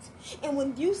 parents. And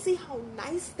when you see how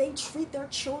nice they treat their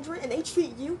children, and they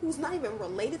treat you, who's not even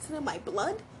related to them by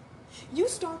blood, you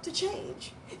start to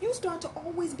change. You start to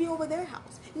always be over their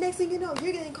house. Next thing you know,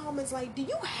 you're getting comments like, do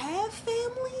you have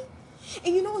family?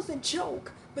 And you know it's a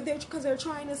joke, but because they're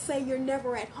trying to say you're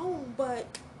never at home, but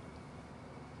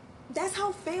That's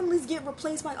how families get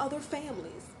replaced by other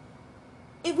families.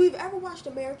 If we've ever watched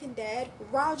American Dad,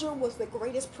 Roger was the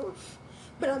greatest proof.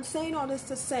 But I'm saying all this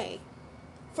to say,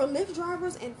 for Lyft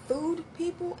drivers and food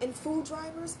people and food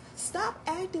drivers, stop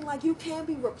acting like you can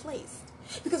be replaced.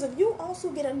 Because if you also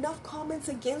get enough comments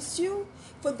against you,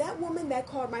 for that woman that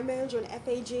called my manager an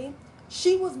FAG,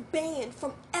 she was banned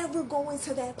from ever going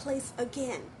to that place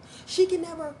again. She can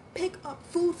never pick up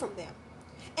food from them.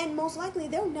 And most likely,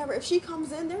 if she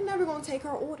comes in, they're never going to take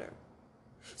her order.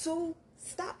 So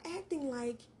stop acting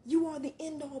like you are the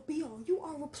end all be all. You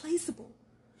are replaceable.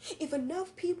 If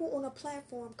enough people on a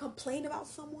platform complain about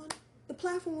someone, the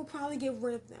platform will probably get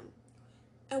rid of them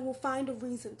and will find a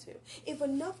reason to. If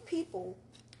enough people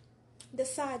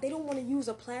decide they don't want to use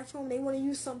a platform, they want to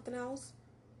use something else,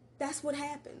 that's what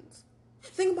happens.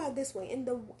 Think about it this way: in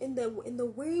the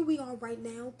way we are right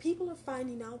now, people are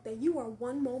finding out that you are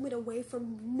one moment away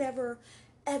from never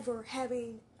ever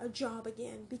having a job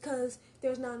again because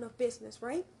there's not enough business,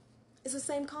 right? It's the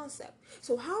same concept.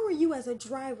 So how are you as a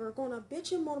driver going to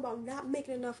bitch and moan about not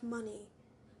making enough money,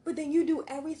 but then you do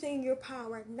everything in your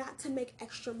power not to make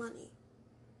extra money?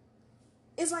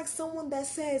 It's like someone that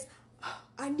says, "Oh,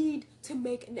 I need to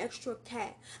make an extra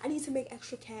cash. I need to make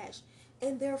extra cash."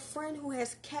 And their friend who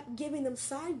has kept giving them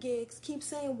side gigs keeps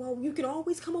saying, "Well, you can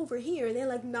always come over here." And they're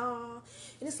like, "Nah."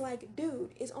 And it's like,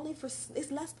 dude, it's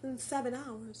less than 7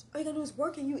 hours. All you gotta do is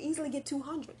work and you easily get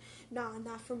 200. Nah,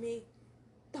 not for me.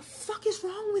 The fuck is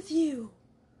wrong with you?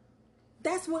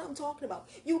 That's what I'm talking about.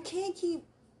 You can't keep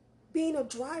being a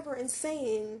driver and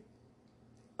saying,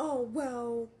 "Oh,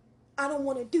 well, I don't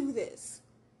want to do this."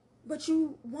 But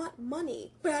you want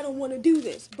money. But I don't want to do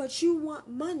this. But you want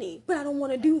money. But I don't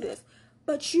want to do this.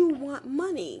 But you want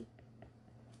money.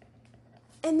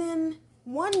 And then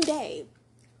one day,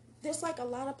 there's like a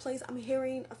lot of places, I'm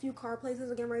hearing a few car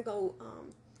places are getting ready to go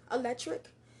electric.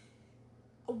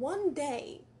 One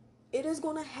day, it is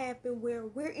going to happen where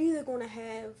we're either going to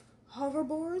have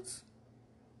hoverboards,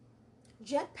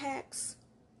 jetpacks,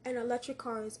 and electric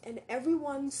cars, and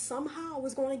everyone somehow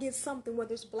is going to get something,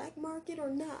 whether it's black market or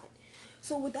not.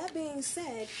 So with that being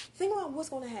said, think about what's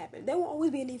going to happen. There will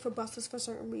always be a need for buses for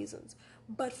certain reasons.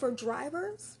 But for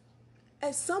drivers,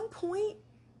 at some point,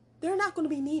 they're not going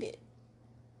to be needed.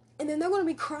 And then they're going to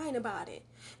be crying about it.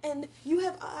 And you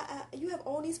have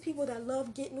all these people that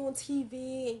love getting on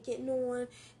TV and getting on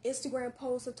Instagram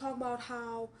posts and talk about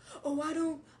how,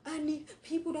 oh,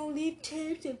 people don't leave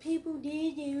tips and people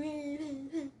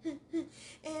need.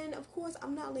 And of course,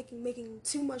 I'm not making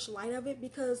too much light of it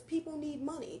because people need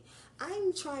money.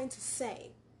 I'm trying to say,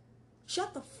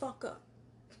 shut the fuck up.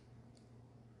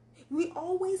 We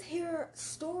always hear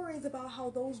stories about how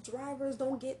those drivers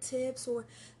don't get tips or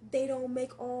they don't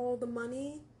make all the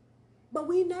money. But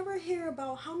we never hear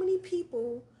about how many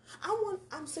people, I want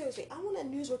a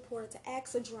news reporter to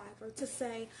ask a driver to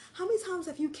say, how many times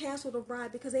have you canceled a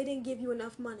ride because they didn't give you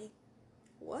enough money?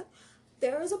 What?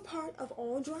 There is a part of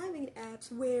all driving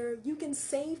apps where you can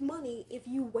save money if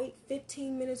you wait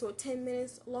 15 minutes or 10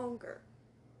 minutes longer.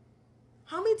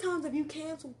 How many times have you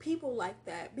canceled people like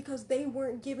that because they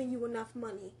weren't giving you enough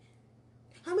money?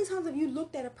 How many times have you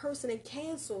looked at a person and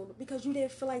canceled because you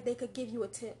didn't feel like they could give you a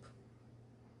tip?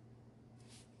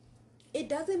 It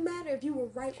doesn't matter if you were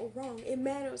right or wrong. It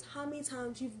matters how many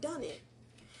times you've done it.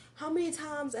 How many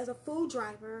times as a food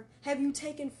driver have you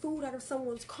taken food out of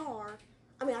someone's carton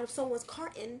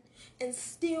and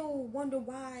still wonder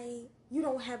why you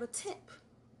don't have a tip?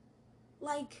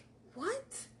 Like,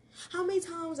 what? How many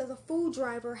times as a food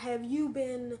driver have you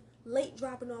been late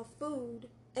dropping off food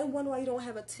and wonder why you don't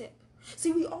have a tip?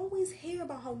 See, we always hear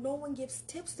about how no one gives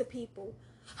tips to people.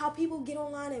 How people get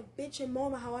online and bitch and moan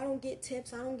about how I don't get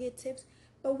tips.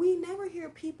 But we never hear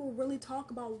people really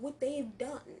talk about what they've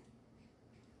done.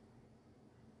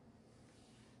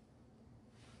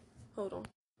 Hold on.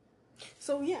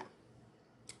 So, yeah.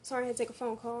 Sorry I had to take a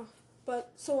phone call.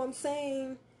 But, so I'm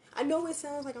saying, I know it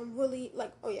sounds like I'm really,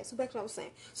 so back to what I was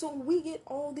saying. So we get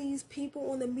all these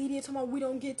people on the media talking about we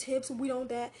don't get tips, we don't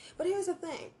that. But here's the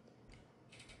thing.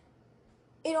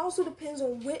 It also depends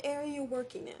on what area you're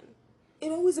working in. It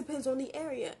always depends on the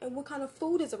area and what kind of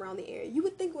food is around the area. You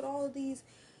would think with all of these,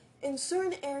 in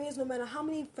certain areas, no matter how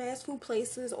many fast food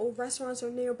places or restaurants are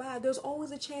nearby, there's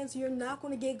always a chance you're not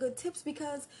going to get good tips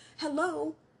because,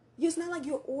 hello, it's not like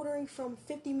you're ordering from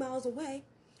 50 miles away.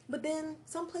 But then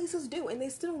some places do, and they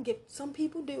still don't get, some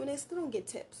people do, and they still don't get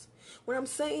tips. What I'm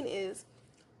saying is,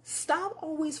 stop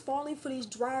always falling for these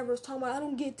drivers talking about, I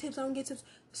don't get tips.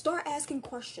 Start asking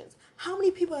questions. How many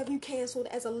people have you canceled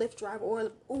as a Lyft driver or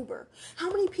an Uber? How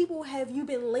many people have you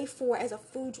been late for as a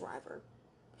food driver?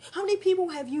 How many people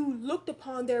have you looked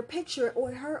upon their picture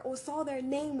or heard or saw their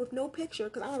name with no picture?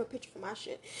 Because I don't have a picture for my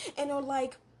shit. And they're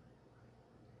like,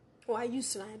 well, I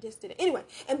used to, I just did it. Anyway,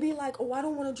 and be like, oh, I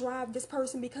don't want to drive this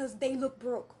person because they look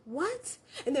broke. What?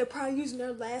 And they're probably using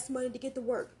their last money to get to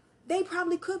work. They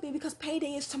probably could be because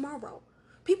payday is tomorrow.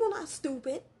 People are not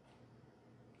stupid.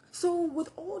 So with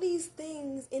all these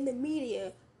things in the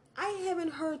media, I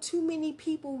haven't heard too many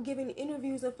people giving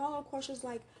interviews and follow-up questions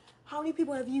like, how many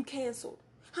people have you canceled?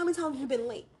 How many times have you been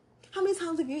late? How many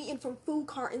times have you eaten from food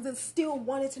cartons and still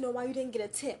wanted to know why you didn't get a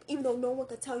tip, even though no one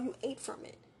could tell you ate from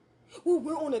it? Well,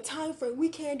 we're on a time frame. We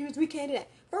can't do this. We can't do that.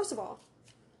 First of all,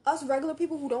 us regular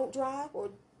people who don't drive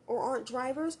or aren't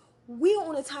drivers, we are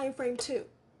on a time frame too.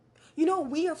 You know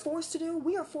what we are forced to do?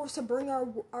 We are forced to bring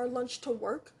our lunch to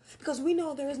work because we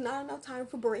know there is not enough time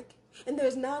for break and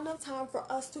there's not enough time for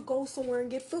us to go somewhere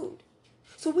and get food.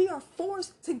 So we are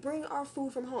forced to bring our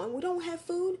food from home. We don't have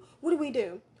food. What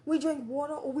do? We drink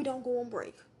water or we don't go on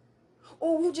break.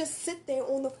 Or we'll just sit there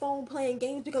on the phone playing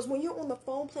games because when you're on the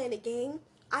phone playing a game,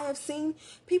 I have seen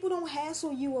people don't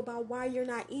hassle you about why you're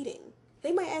not eating.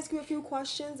 They might ask you a few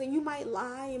questions and you might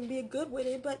lie and be good with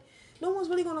it, but no one's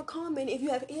really going to comment if you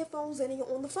have earphones in and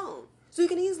you're on the phone. So you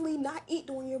can easily not eat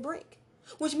during your break,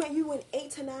 which meant you went 8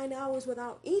 to 9 hours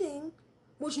without eating,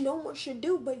 which no one should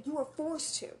do, but you are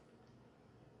forced to.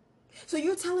 So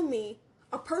you're telling me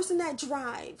a person that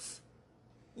drives,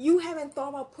 you haven't thought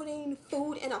about putting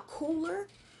food in a cooler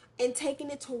and taking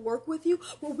it to work with you?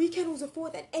 Well, we can't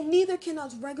afford that, and neither can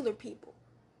us regular people.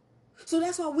 So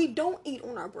that's why we don't eat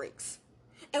on our breaks.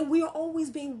 And we are always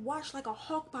being watched like a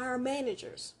hawk by our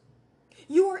managers.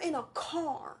 You are in a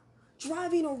car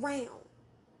driving around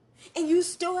and you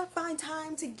still find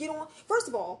time to get on. First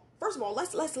of all,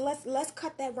 let's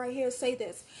cut that right here and say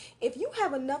this. If you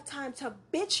have enough time to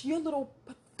bitch your little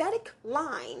pathetic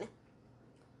line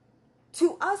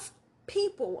to us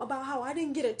people about how I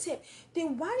didn't get a tip,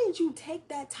 then why didn't you take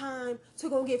that time to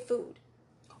go get food?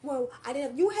 Well, I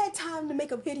didn't. You had time to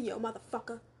make a video,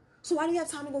 motherfucker. So why do you have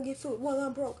time to go get food? Well,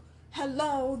 I'm broke.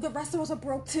 Hello, the rest of us are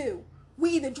broke too.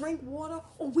 We either drink water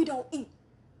or we don't eat.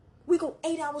 We go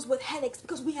 8 hours with headaches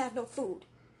because we have no food.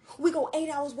 We go 8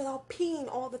 hours without peeing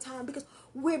all the time because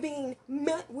what's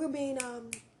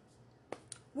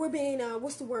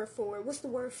the word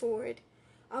for it?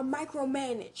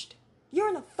 Micromanaged. You're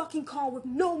in a fucking car with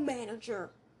no manager.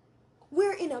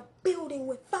 We're in a building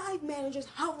with 5 managers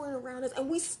hovering around us and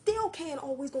we still can't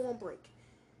always go on break.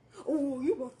 Oh,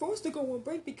 you were forced to go on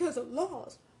break because of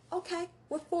laws. Okay,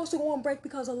 we're forced to go on break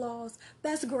because of laws.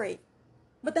 That's great.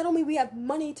 But that don't mean we have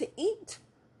money to eat.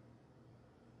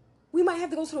 We might have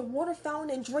to go to the water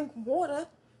fountain and drink water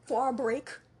for our break.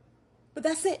 But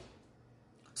that's it.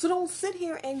 So don't sit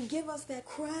here and give us that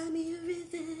cry me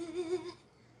everything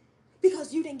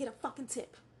because you didn't get a fucking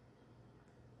tip.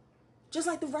 Just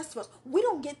like the rest of us. We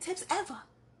don't get tips ever.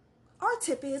 Our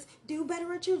tip is do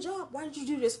better at your job. Why did you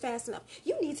do this fast enough?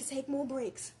 You need to take more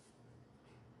breaks.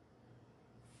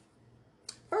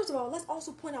 First of all, let's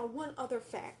also point out one other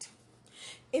fact.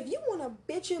 If you want to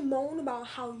bitch and moan about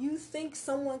how you think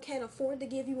someone can't afford to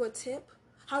give you a tip,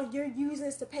 how you're using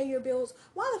this to pay your bills,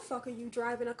 why the fuck are you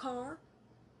driving a car?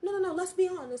 No, let's be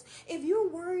honest. If you're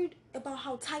worried about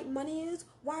how tight money is,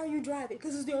 why are you driving?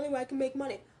 Because it's the only way I can make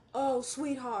money. Oh,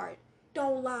 sweetheart,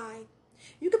 don't lie.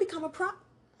 You could become a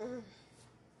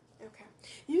Okay.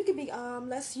 You could be,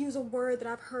 let's use a word that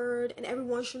I've heard and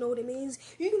everyone should know what it means.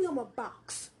 You can become a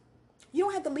box. You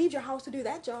don't have to leave your house to do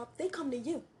that job. They come to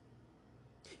you.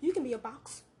 You can be a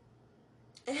box.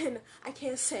 And I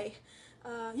can't say,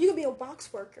 you can be a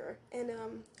box worker. And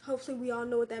hopefully we all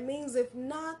know what that means. If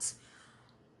not,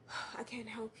 I can't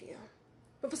help you.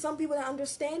 But for some people that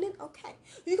understand it, okay.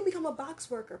 You can become a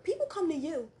box worker. People come to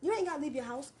you. You ain't got to leave your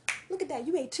house. Look at that.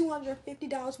 You made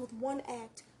 $250 with one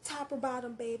act. Top or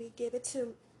bottom, baby. Give it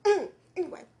to.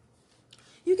 Anyway,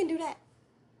 you can do that.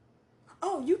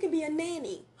 Oh, you can be a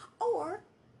nanny. Or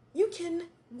you can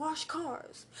wash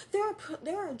cars. There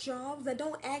are jobs that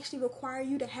don't actually require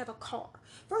you to have a car.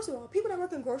 First of all, people that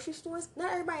work in grocery stores,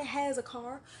 not everybody has a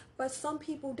car, but some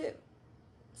people do.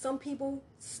 Some people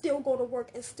still go to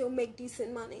work and still make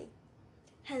decent money.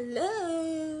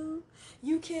 Hello.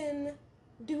 You can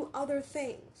do other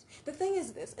things. The thing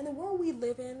is this, in the world we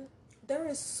live in, there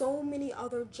is so many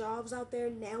other jobs out there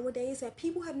nowadays that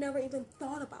people have never even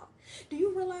thought about. Do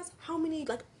you realize how many,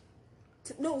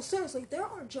 no, seriously, there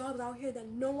are jobs out here that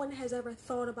no one has ever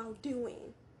thought about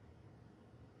doing.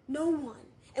 No one.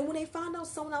 And when they find out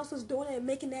someone else is doing it and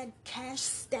making that cash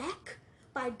stack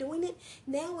by doing it,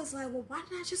 now it's like, well, why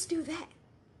didn't I just do that?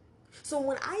 So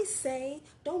when I say,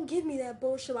 don't give me that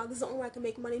bullshit about this is the only way I can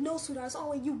make money. No, sweetheart, it's the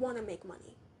only way you want to make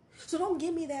money. So don't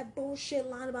give me that bullshit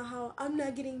line about how I'm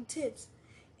not getting tips.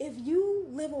 If you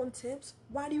live on tips,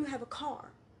 why do you have a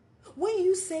car? Wouldn't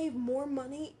you save more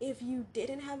money if you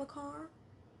didn't have a car?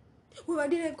 Well, I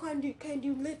didn't have a car, can't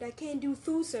do Lyft, I can't do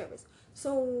food service.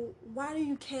 So why do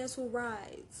you cancel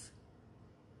rides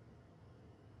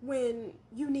when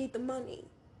you need the money?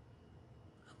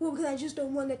 Well, because I just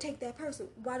don't want to take that person.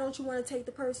 Why don't you want to take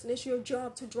the person? It's your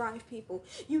job to drive people.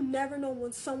 You never know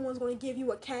when someone's going to give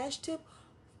you a cash tip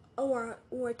or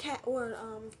a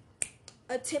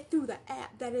tip through the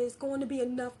app that is going to be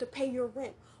enough to pay your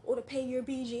rent or to pay your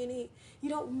BG&E. You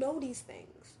don't know these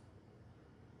things.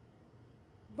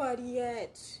 But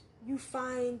yet, you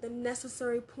find the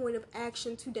necessary point of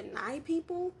action to deny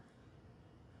people.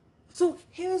 So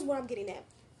here's what I'm getting at.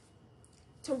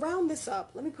 To round this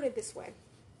up, let me put it this way.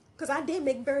 Because I did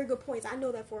make very good points. I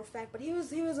know that for a fact. But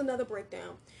here's another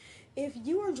breakdown. If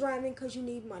you are driving because you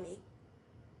need money,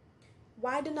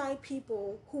 why deny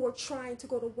people who are trying to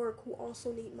go to work who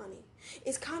also need money?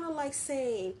 It's kind of like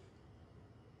saying,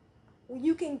 well,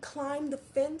 you can climb the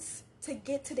fence to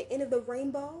get to the end of the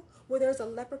rainbow where there's a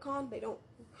leprechaun.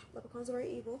 Leprechauns are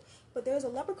very evil. But there's a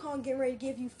leprechaun getting ready to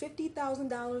give you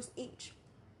 $50,000 each.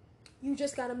 You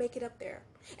just got to make it up there.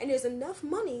 And there's enough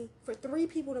money for 3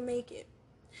 people to make it.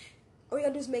 All you got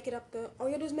to do is make it up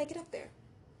there.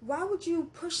 Why would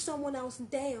you push someone else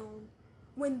down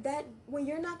when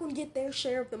you're not going to get their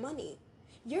share of the money?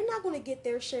 You're not going to get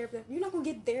their share of you're not going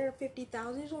to get their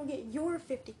 50,000. You're going to get your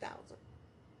 50,000.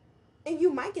 And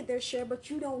you might get their share, but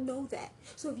you don't know that.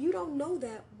 So if you don't know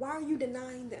that, why are you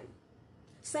denying them?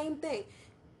 Same thing.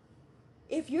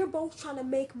 If you're both trying to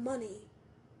make money,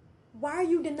 why are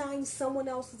you denying someone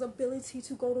else's ability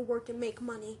to go to work and make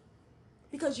money?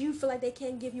 Because you feel like they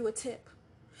can't give you a tip.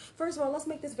 First of all, let's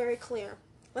make this very clear.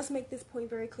 Let's make this point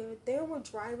very clear. There were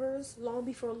drivers long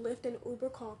before Lyft and Uber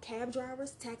called cab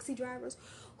drivers, taxi drivers,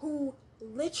 who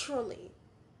literally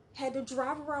had to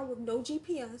drive around with no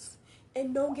GPS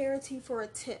and no guarantee for a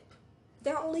tip.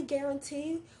 Their only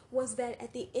guarantee was that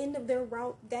at the end of their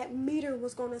route, that meter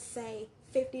was going to say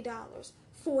 $50,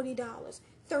 $40,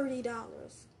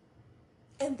 $30.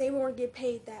 And they weren't get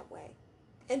paid that way.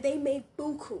 And they made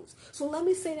bukus. So let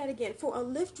me say that again. For a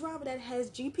Lyft driver that has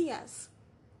GPS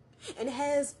and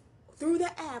has, through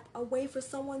the app, a way for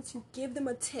someone to give them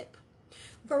a tip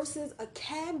versus a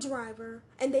cab driver,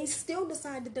 and they still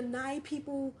decide to deny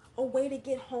people a way to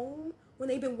get home when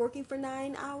they've been working for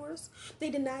 9 hours. They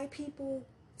deny people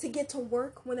to get to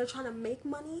work when they're trying to make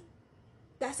money.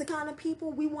 That's the kind of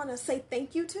people we want to say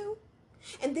thank you to.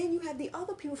 And then you have the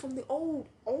other people from the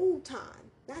old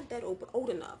time. Not that old, but old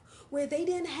enough, where they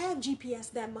didn't have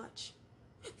GPS that much.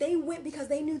 They went because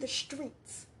they knew the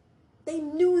streets. They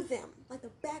knew them like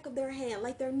the back of their hand,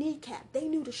 like their kneecap. They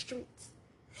knew the streets.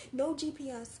 No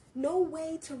GPS, no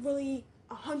way to really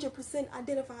 100%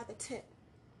 identify the tip.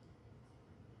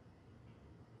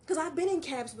 Because I've been in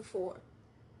cabs before.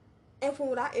 And from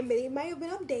what it may have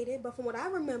been updated, but from what I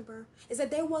remember, is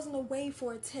that there wasn't a way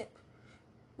for a tip.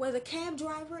 Whereas a cab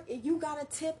driver, if you got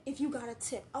a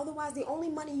tip. Otherwise, the only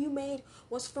money you made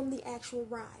was from the actual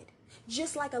ride.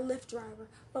 Just like a Lyft driver,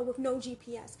 but with no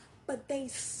GPS. But they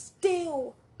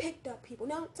still picked up people.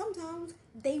 Now, sometimes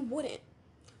they wouldn't.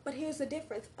 But here's the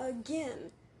difference. Again,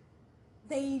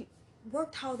 they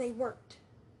worked how they worked.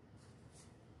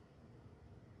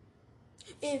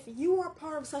 If you are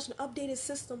part of such an updated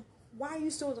system, why are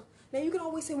you still... Now, you can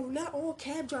always say, well, not all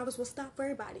cab drivers will stop for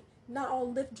everybody. Not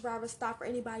all Lyft drivers stop for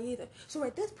anybody either. So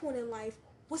at this point in life,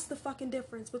 what's the fucking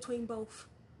difference between both?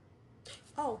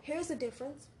 Oh, here's the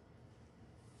difference.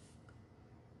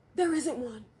 There isn't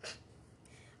one.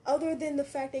 Other than the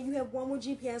fact that you have one with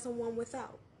GPS and one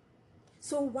without.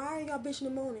 So why are y'all bitching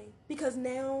and moaning? Because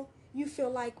now you feel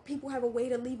like people have a way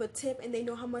to leave a tip and they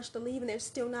know how much to leave and they're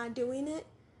still not doing it?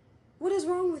 What is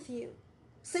wrong with you?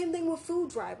 Same thing with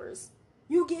food drivers.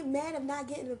 You get mad of not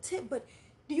getting a tip, but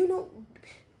do you know...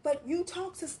 But you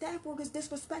talk to staff workers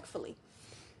disrespectfully.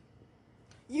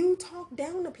 You talk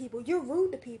down to people. You're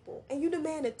rude to people. And you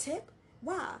demand a tip?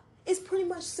 Why? It's pretty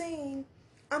much saying,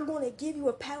 I'm going to give you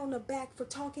a pat on the back for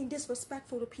talking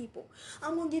disrespectful to people.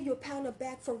 I'm going to give you a pat on the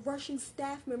back for rushing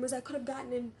staff members that could have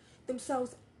gotten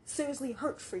themselves seriously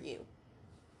hurt for you.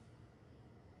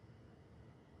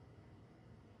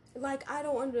 Like, I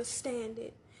don't understand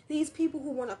it. These people who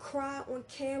want to cry on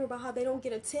camera about how they don't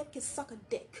get a tip can suck a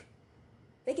dick.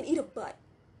 They can eat a butt.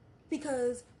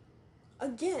 Because,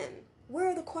 again, where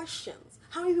are the questions?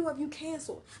 How many people have you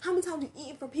canceled? How many times have you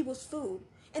eaten from people's food?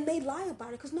 And they lie about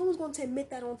it because no one's going to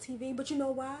admit that on TV. But you know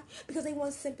why? Because they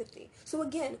want sympathy. So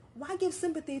again, why give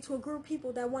sympathy to a group of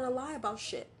people that want to lie about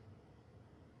shit?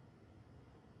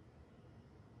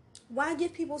 Why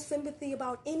give people sympathy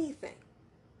about anything?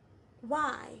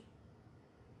 Why?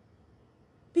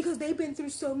 Because they've been through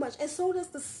so much. And so does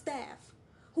the staff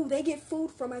who they get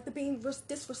food from after being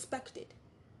disrespected.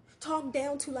 Talked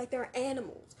down to like they're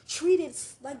animals. Treated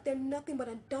like they're nothing but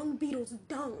a dung beetle's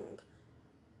dung.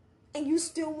 And you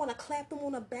still want to clap them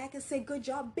on the back and say, good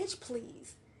job, bitch,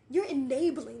 please. You're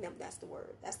enabling them. That's the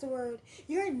word. That's the word.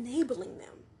 You're enabling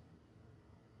them.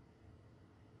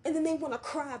 And then they want to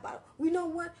cry about it. You know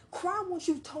what? Cry once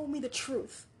you've told me the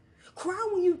truth. Cry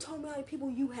when you told me how many people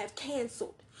you have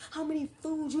canceled. How many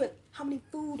food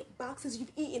boxes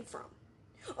you've eaten from.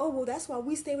 Oh, well, that's why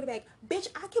we stay with a bag. Bitch,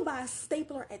 I can buy a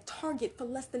stapler at Target for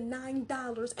less than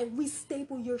 $9 and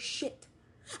restaple your shit.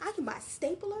 I can buy a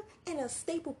stapler and a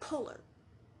staple puller.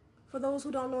 For those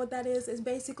who don't know what that is, it's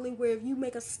basically where if you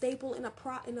make a staple in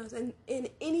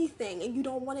anything and you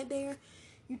don't want it there,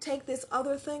 you take this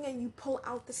other thing and you pull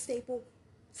out the staple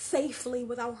safely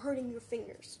without hurting your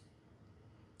fingers.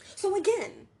 So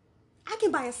again, I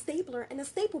can buy a stapler and a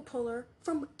staple puller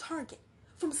from Target,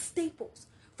 from Staples,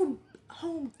 from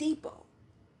Home Depot.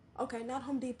 Okay, not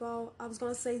Home Depot. I was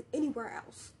going to say anywhere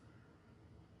else.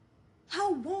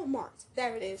 How Walmart.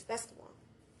 There it is. That's the one.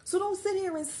 So don't sit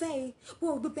here and say,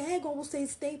 well, the bag always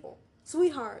says staple.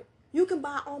 Sweetheart, you can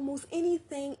buy almost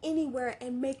anything anywhere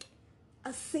and make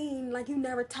a scene like you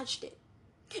never touched it.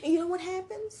 And you know what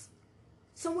happens?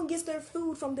 Someone gets their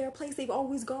food from their place they've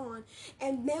always gone,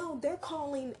 and now they're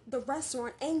calling the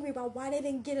restaurant angry about why they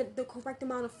didn't get the correct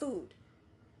amount of food.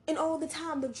 And all the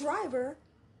time, the driver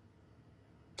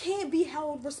can't be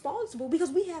held responsible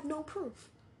because we have no proof.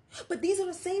 But these are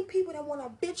the same people that want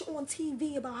to bitch on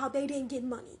TV about how they didn't get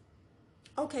money.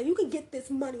 Okay, you can get this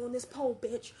money on this pole,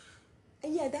 bitch.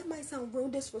 And yeah, that might sound real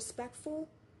disrespectful,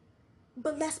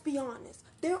 but let's be honest,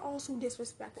 they're also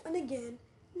disrespectful. And again,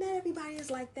 not everybody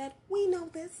is like that. We know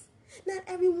this. Not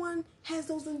everyone has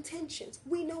those intentions.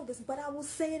 We know this, but I will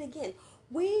say it again.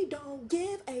 We don't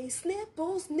give a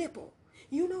snipple's nipple.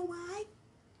 You know why?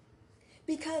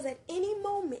 Because at any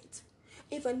moment,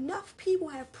 if enough people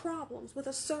have problems with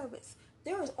a service,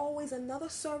 there is always another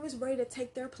service ready to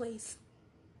take their place.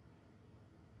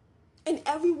 And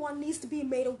everyone needs to be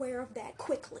made aware of that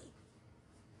quickly.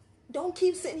 Don't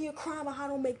keep sitting here crying about how I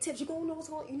don't make tips. You know what's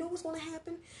going to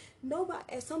happen? Nobody,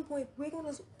 at some point,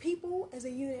 people as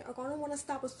a unit are going to want to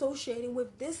stop associating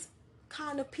with this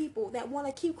kind of people that want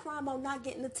to keep crying about not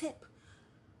getting a tip.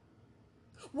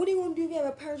 What are you going to do if you have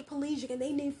a paraplegic and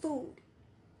they need food?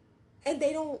 And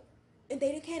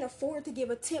they can't afford to give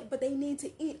a tip, but they need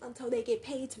to eat until they get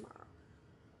paid tomorrow.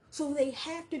 So they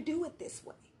have to do it this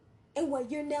way. And what,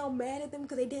 you're now mad at them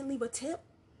because they didn't leave a tip?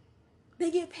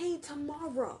 They get paid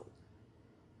tomorrow.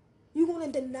 You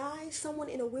going to deny someone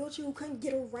in a wheelchair who couldn't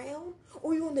get around?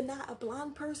 Or you going to deny a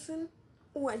blind person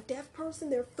or a deaf person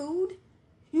their food?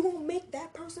 You going to make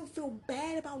that person feel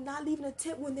bad about not leaving a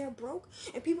tip when they're broke?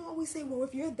 And people always say, well,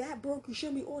 if you're that broke, you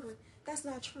shouldn't be ordering. That's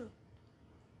not true.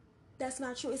 That's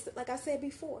not true. It's like I said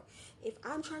before. If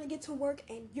I'm trying to get to work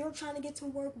and you're trying to get to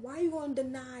work, why are you going to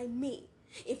deny me?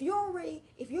 If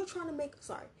you're trying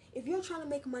to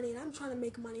make money and I'm trying to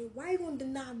make money, why are you going to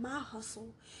deny my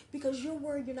hustle? Because you're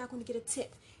worried you're not going to get a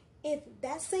tip. If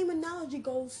that same analogy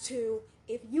goes to,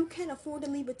 if you can't afford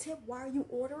to leave a tip, why are you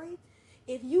ordering?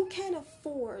 If you can't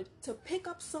afford to pick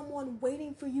up someone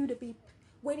waiting for you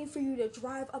to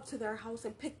drive up to their house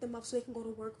and pick them up so they can go to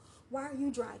work, why are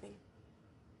you driving?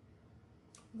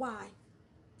 Why?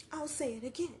 I'll say it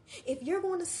again. If you're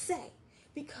going to say,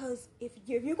 because if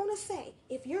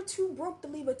you're too broke to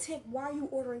leave a tip, why are you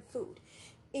ordering food?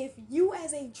 If you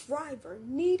as a driver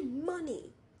need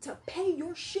money to pay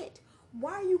your shit,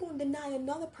 why are you going to deny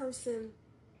another person's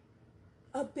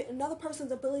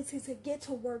ability to get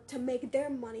to work to make their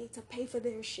money to pay for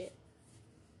their shit?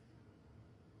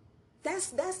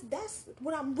 That's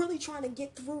what I'm really trying to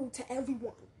get through to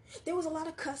everyone. There was a lot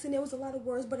of cussing, there was a lot of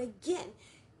words, but again,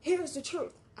 here's the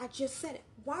truth. I just said it.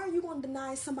 Why are you going to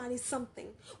deny somebody something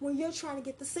when you're trying to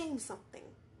get the same something?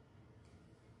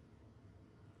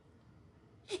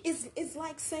 It's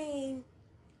like saying,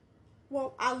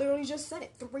 well, I literally just said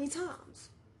it 3 times.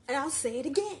 And I'll say it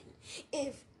again.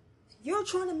 If you're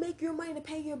trying to make your money to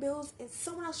pay your bills and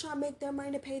someone else trying to make their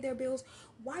money to pay their bills,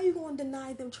 why are you going to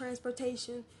deny them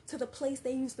transportation to the place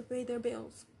they used to pay their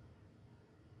bills?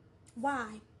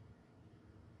 Why?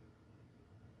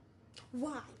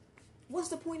 Why? What's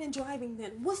the point in driving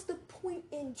then? What's the point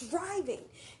in driving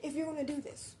if you're going to do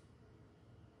this?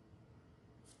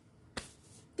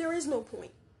 There is no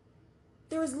point.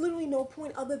 There is literally no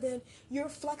point other than you're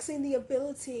flexing the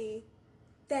ability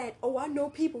that, oh, I know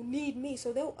people need me,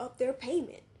 so they'll up their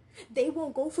payment. They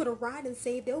won't go for the ride and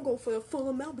save. They'll go for the full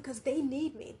amount because they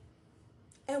need me.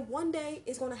 And one day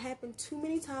it's going to happen too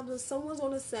many times and someone's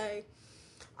going to say,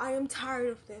 I am tired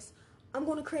of this. I'm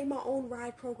going to create my own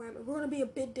ride program and we're going to be a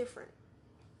bit different.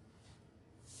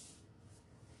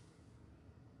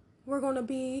 We're going to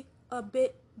be a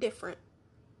bit different.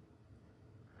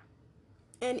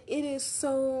 And it is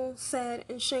so sad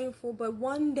and shameful, but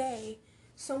one day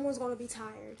someone's going to be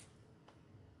tired.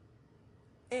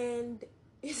 And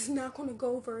it's not going to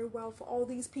go very well for all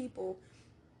these people.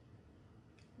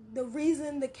 The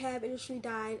reason the cab industry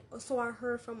died, so I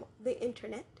heard from the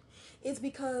internet, is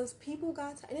because people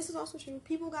got, and this is also true,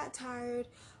 people got tired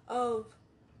of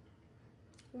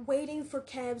waiting for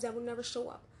cabs that would never show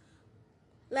up.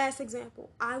 Last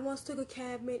example, I once took a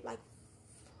cab like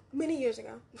many years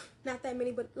ago. Not that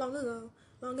many, but long ago.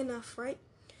 Long enough, right?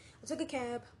 I took a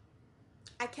cab.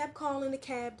 I kept calling the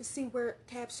cab to see where,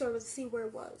 cab service, to see where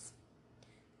it was.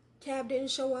 Cab didn't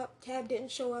show up. Cab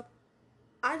didn't show up.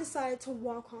 I decided to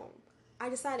walk home. I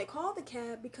decided to call the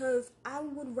cab because I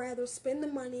would rather spend the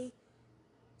money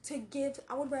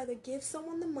I would rather give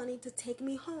someone the money to take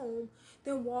me home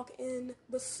than walk in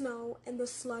the snow and the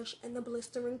slush and the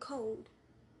blistering cold.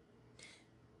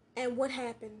 And what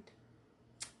happened?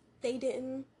 They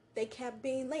kept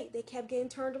being late. They kept getting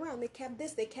turned around. They kept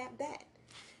this, they kept that.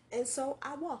 And so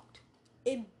I walked.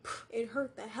 It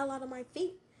hurt the hell out of my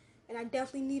feet. And I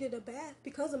definitely needed a bath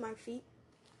because of my feet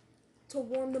to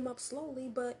warm them up slowly,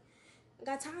 but I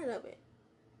got tired of it.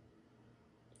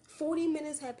 40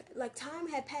 minutes time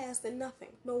had passed and nothing.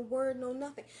 No word, no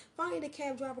nothing. Finally, the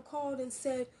cab driver called and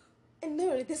said, and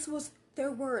literally, this was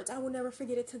their words. I will never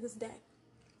forget it to this day.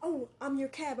 Oh, I'm your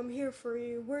cab. I'm here for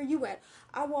you. Where are you at?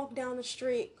 I walked down the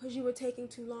street because you were taking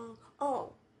too long.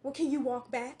 Oh, well, can you walk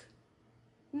back?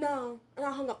 No. And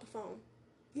I hung up the phone.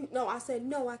 No, I said,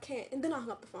 no, I can't. And then I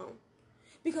hung up the phone.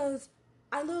 Because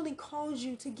I literally called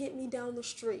you to get me down the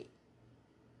street.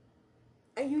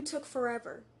 And you took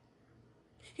forever.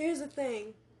 Here's the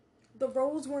thing. The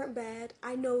roads weren't bad.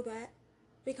 I know that.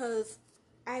 Because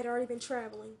I had already been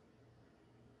traveling.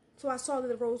 So I saw that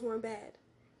the roads weren't bad.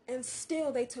 And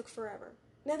still they took forever.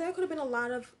 Now there could have been a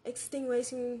lot of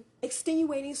extenuating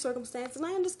circumstances. And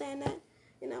I understand that.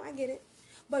 I get it.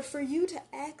 But for you to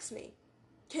ask me,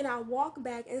 can I walk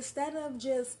back instead of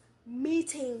just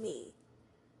meeting me?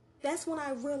 That's when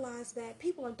I realized that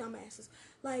people are dumbasses.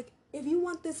 Like, if you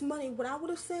want this money, what I would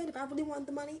have said if I really wanted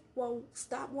the money, well,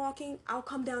 stop walking. I'll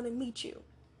come down and meet you.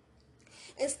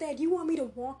 Instead, you want me to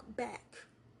walk back.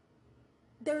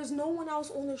 There is no one else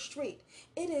on the street.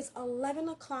 It is 11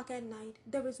 o'clock at night.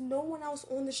 There is no one else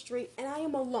on the street, and I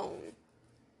am alone.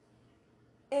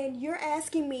 And you're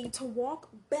asking me to walk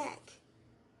back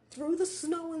through the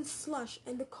snow and slush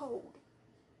and the cold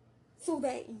so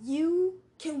that you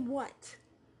can what?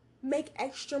 Make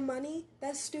extra money?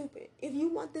 That's stupid. If you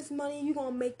want this money, you're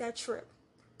going to make that trip.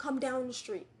 Come down the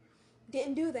street.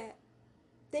 Didn't do that.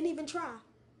 Didn't even try.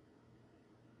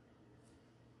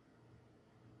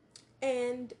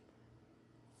 And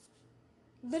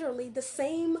literally the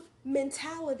same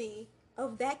mentality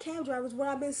of that cab driver is what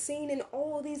I've been seeing in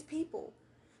all of these people.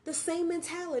 The same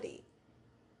mentality.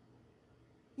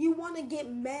 You want to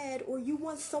get mad or you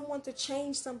want someone to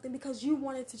change something because you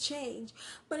want it to change.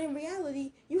 But in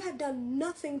reality, you have done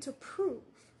nothing to prove.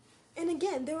 And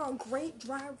again, there are great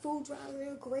food drivers,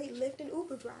 there are great Lyft and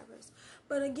Uber drivers.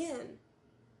 But again,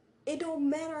 it don't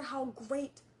matter how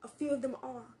great a few of them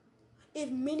are. If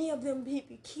many of them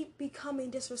keep becoming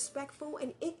disrespectful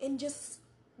and just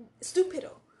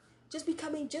stupido,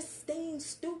 just staying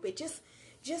stupid,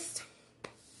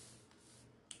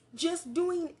 just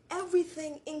doing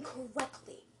everything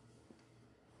incorrectly.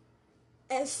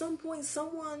 At some point,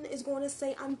 someone is going to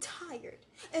say, I'm tired.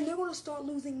 And they're going to start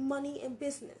losing money and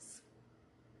business.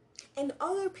 And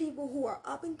other people who are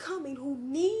up and coming, who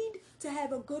need to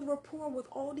have a good rapport with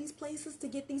all these places to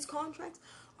get these contracts,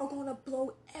 are going to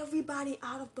blow everybody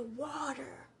out of the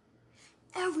water.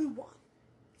 Everyone.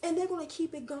 And they're going to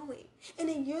keep it going. And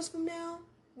in years from now,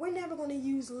 we're never going to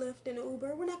use Lyft and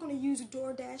Uber. We're not going to use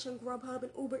DoorDash and Grubhub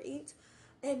and Uber Eats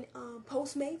and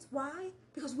Postmates. Why?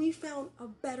 Because we found a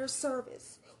better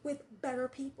service with better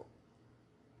people.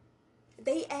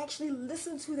 They actually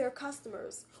listen to their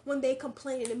customers when they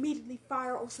complain and immediately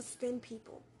fire or suspend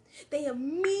people. They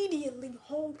immediately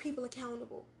hold people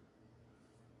accountable.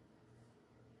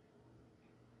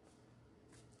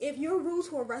 If you're rude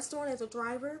to a restaurant as a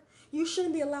driver, you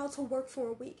shouldn't be allowed to work for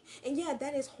a week. And yeah,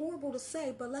 that is horrible to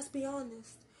say, but let's be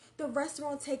honest. The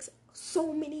restaurant takes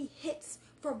so many hits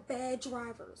for bad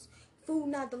drivers. Food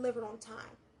not delivered on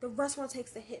time. The restaurant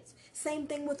takes the hits. Same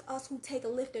thing with us who take a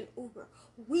Lyft and Uber.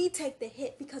 We take the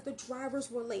hit because the drivers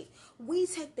were late. We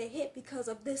take the hit because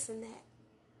of this and that.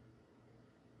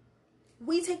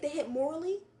 We take the hit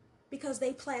morally because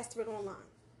they plaster it online.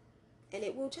 And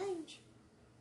it will change.